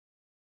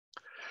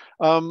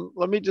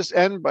 Let me just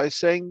end by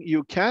saying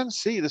you can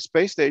see the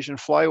space station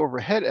fly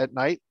overhead at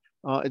night.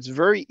 It's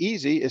very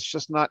easy. It's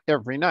just not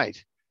every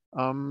night.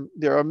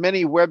 There are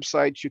many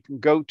websites you can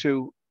go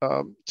to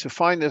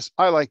find this.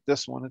 I like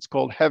this one. It's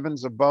called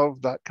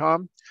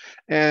heavensabove.com,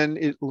 and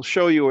it will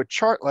show you a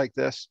chart like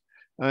this.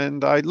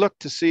 And I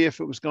looked to see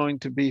if it was going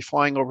to be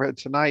flying overhead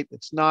tonight.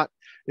 It's not.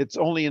 It's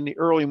only in the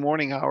early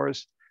morning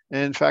hours.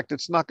 And in fact,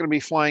 it's not going to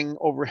be flying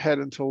overhead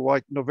until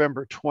like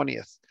November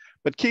 20th.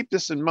 But keep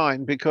this in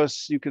mind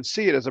because you can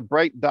see it as a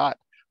bright dot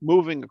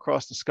moving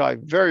across the sky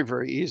very,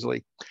 very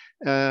easily.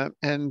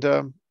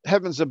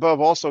 Heavens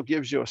Above also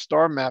gives you a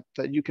star map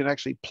that you can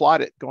actually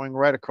plot it going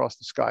right across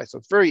the sky. So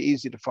it's very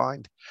easy to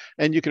find,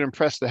 and you can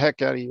impress the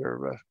heck out of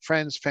your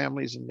friends,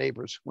 families, and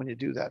neighbors when you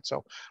do that.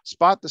 So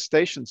spot the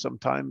station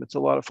sometime. It's a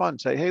lot of fun.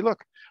 Say, hey,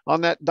 look, on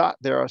that dot,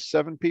 there are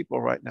 7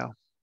 people right now.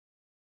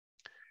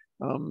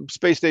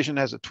 Space Station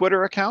has a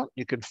Twitter account.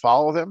 You can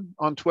follow them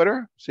on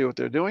Twitter, see what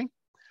they're doing.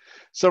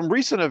 Some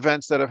recent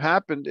events that have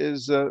happened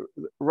is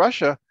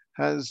Russia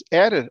has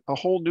added a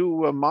whole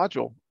new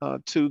module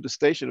to the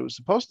station. It was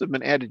supposed to have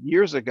been added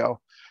years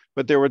ago,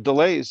 but there were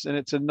delays, and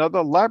it's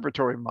another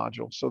laboratory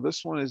module. So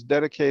this one is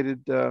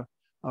dedicated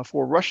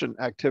for Russian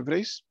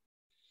activities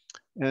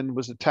and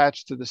was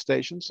attached to the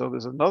station. So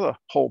there's another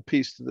whole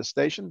piece to the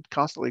station,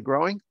 constantly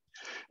growing.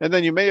 And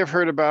then you may have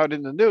heard about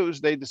in the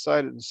news, they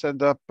decided to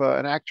send up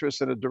an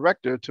actress and a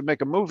director to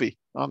make a movie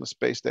on the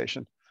space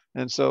station.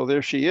 And so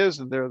there she is,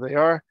 and there they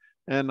are.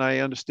 And I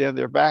understand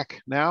they're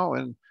back now,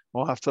 and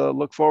we'll have to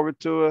look forward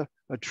to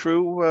a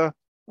true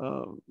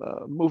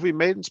movie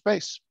made in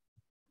space.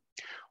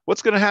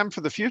 What's going to happen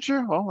for the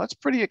future? Well, that's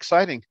pretty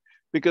exciting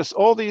because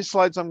all these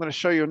slides I'm going to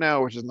show you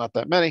now, which is not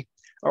that many,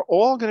 are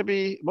all going to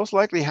be most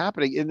likely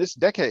happening in this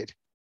decade.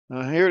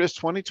 Here it is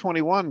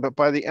 2021, but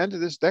by the end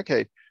of this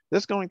decade,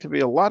 there's going to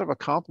be a lot of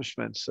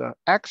accomplishments.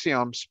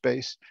 Axiom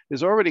Space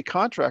is already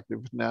contracted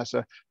with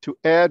NASA to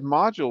add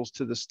modules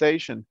to the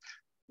station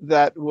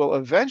that will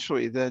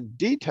eventually then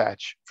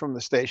detach from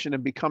the station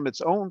and become its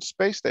own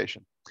space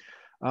station.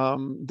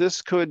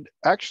 This could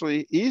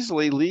actually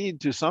easily lead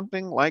to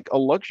something like a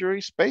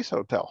luxury space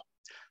hotel.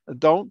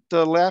 Don't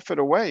laugh it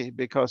away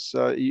because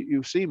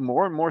you see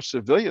more and more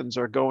civilians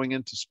are going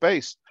into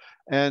space,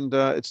 and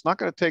it's not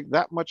going to take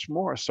that much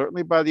more,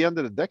 certainly by the end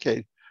of the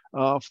decade,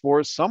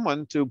 for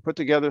someone to put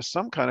together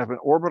some kind of an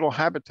orbital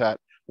habitat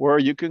where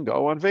you can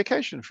go on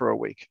vacation for a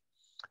week.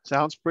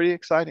 Sounds pretty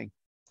exciting.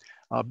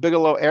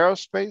 Bigelow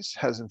Aerospace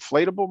has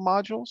inflatable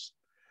modules,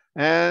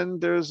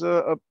 and there's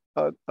a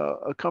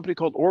company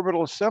called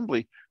Orbital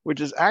Assembly, which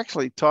is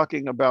actually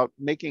talking about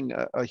making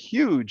a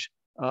huge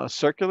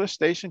circular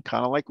station,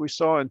 kind of like we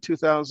saw in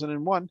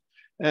 2001.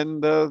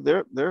 And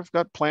they've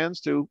got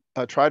plans to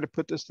try to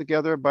put this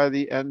together by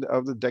the end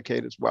of the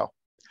decade as well.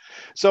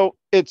 So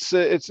it's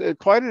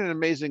quite an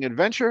amazing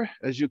adventure,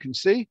 as you can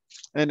see.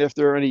 And if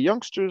there are any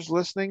youngsters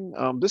listening,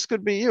 this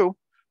could be you.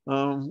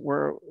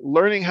 We're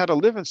learning how to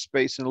live in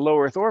space in low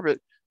Earth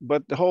orbit,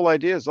 but the whole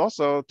idea is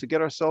also to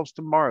get ourselves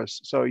to Mars.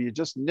 So you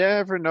just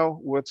never know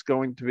what's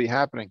going to be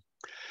happening.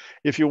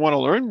 If you want to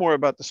learn more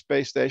about the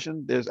space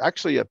station, there's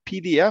actually a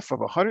PDF of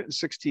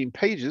 116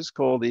 pages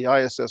called the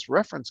ISS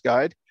Reference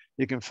Guide.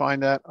 You can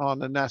find that on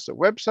the NASA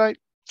website.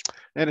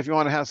 And if you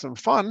want to have some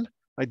fun,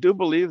 I do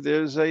believe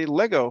there's a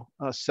Lego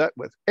set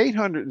with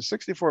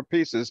 864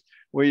 pieces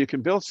where you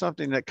can build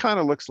something that kind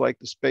of looks like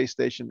the space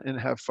station and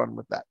have fun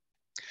with that.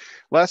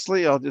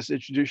 Lastly, I'll just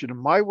introduce you to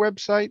my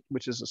website,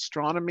 which is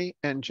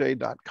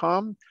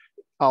astronomynj.com.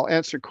 I'll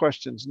answer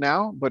questions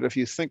now, but if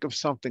you think of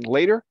something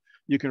later,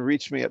 you can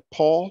reach me at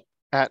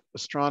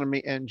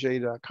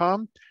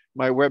paul@astronomynj.com.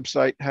 My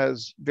website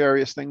has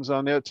various things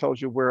on there. It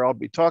tells you where I'll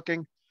be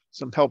talking,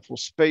 some helpful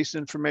space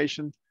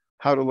information,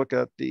 how to look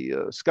at the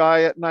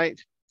sky at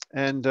night,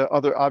 and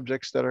other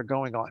objects that are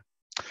going on.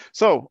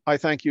 So I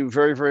thank you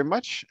very, very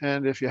much.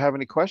 And if you have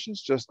any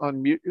questions, just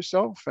unmute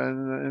yourself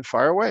and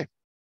fire away.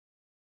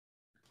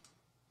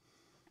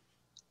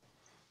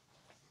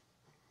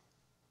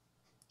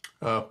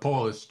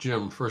 Paul, it's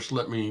Jim. First,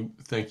 let me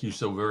thank you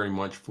so very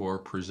much for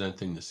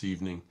presenting this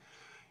evening.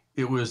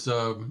 It was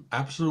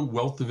absolute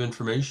wealth of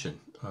information.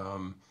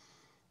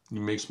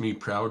 makes me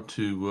proud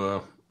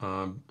to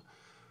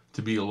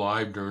be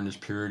alive during this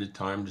period of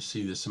time, to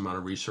see this amount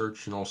of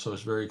research, and also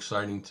it's very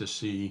exciting to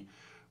see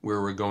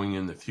where we're going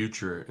in the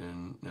future.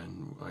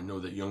 And I know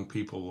that young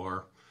people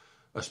are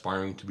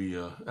aspiring to be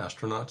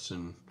astronauts,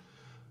 and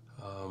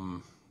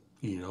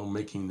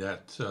making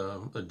that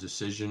a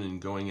decision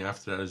and going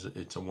after that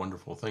it's a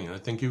wonderful thing. And I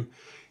think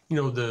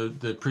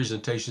the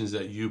presentations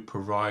that you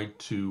provide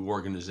to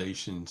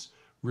organizations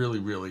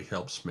really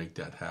helps make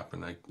that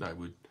happen. I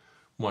would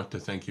want to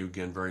thank you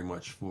again very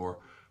much for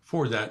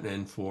that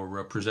and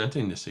for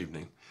presenting this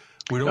evening.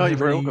 We don't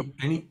have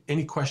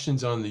any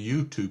questions on the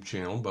YouTube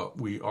channel, but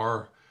we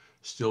are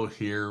still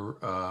here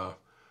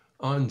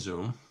on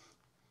Zoom.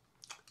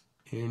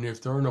 And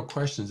if there are no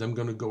questions, I'm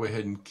going to go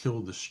ahead and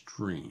kill the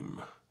stream.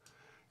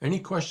 Any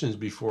questions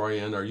before I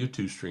end our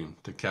YouTube stream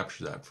to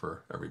capture that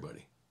for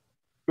everybody?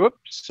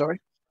 Whoops,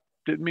 sorry.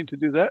 Didn't mean to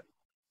do that.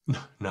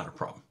 Not a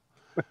problem.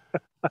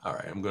 All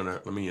right,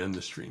 let me end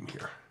the stream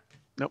here.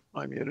 Nope,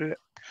 I muted it.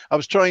 I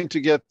was trying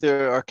to get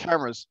our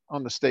cameras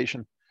on the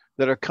station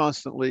that are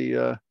constantly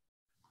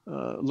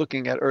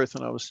looking at Earth,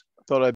 and I thought I'd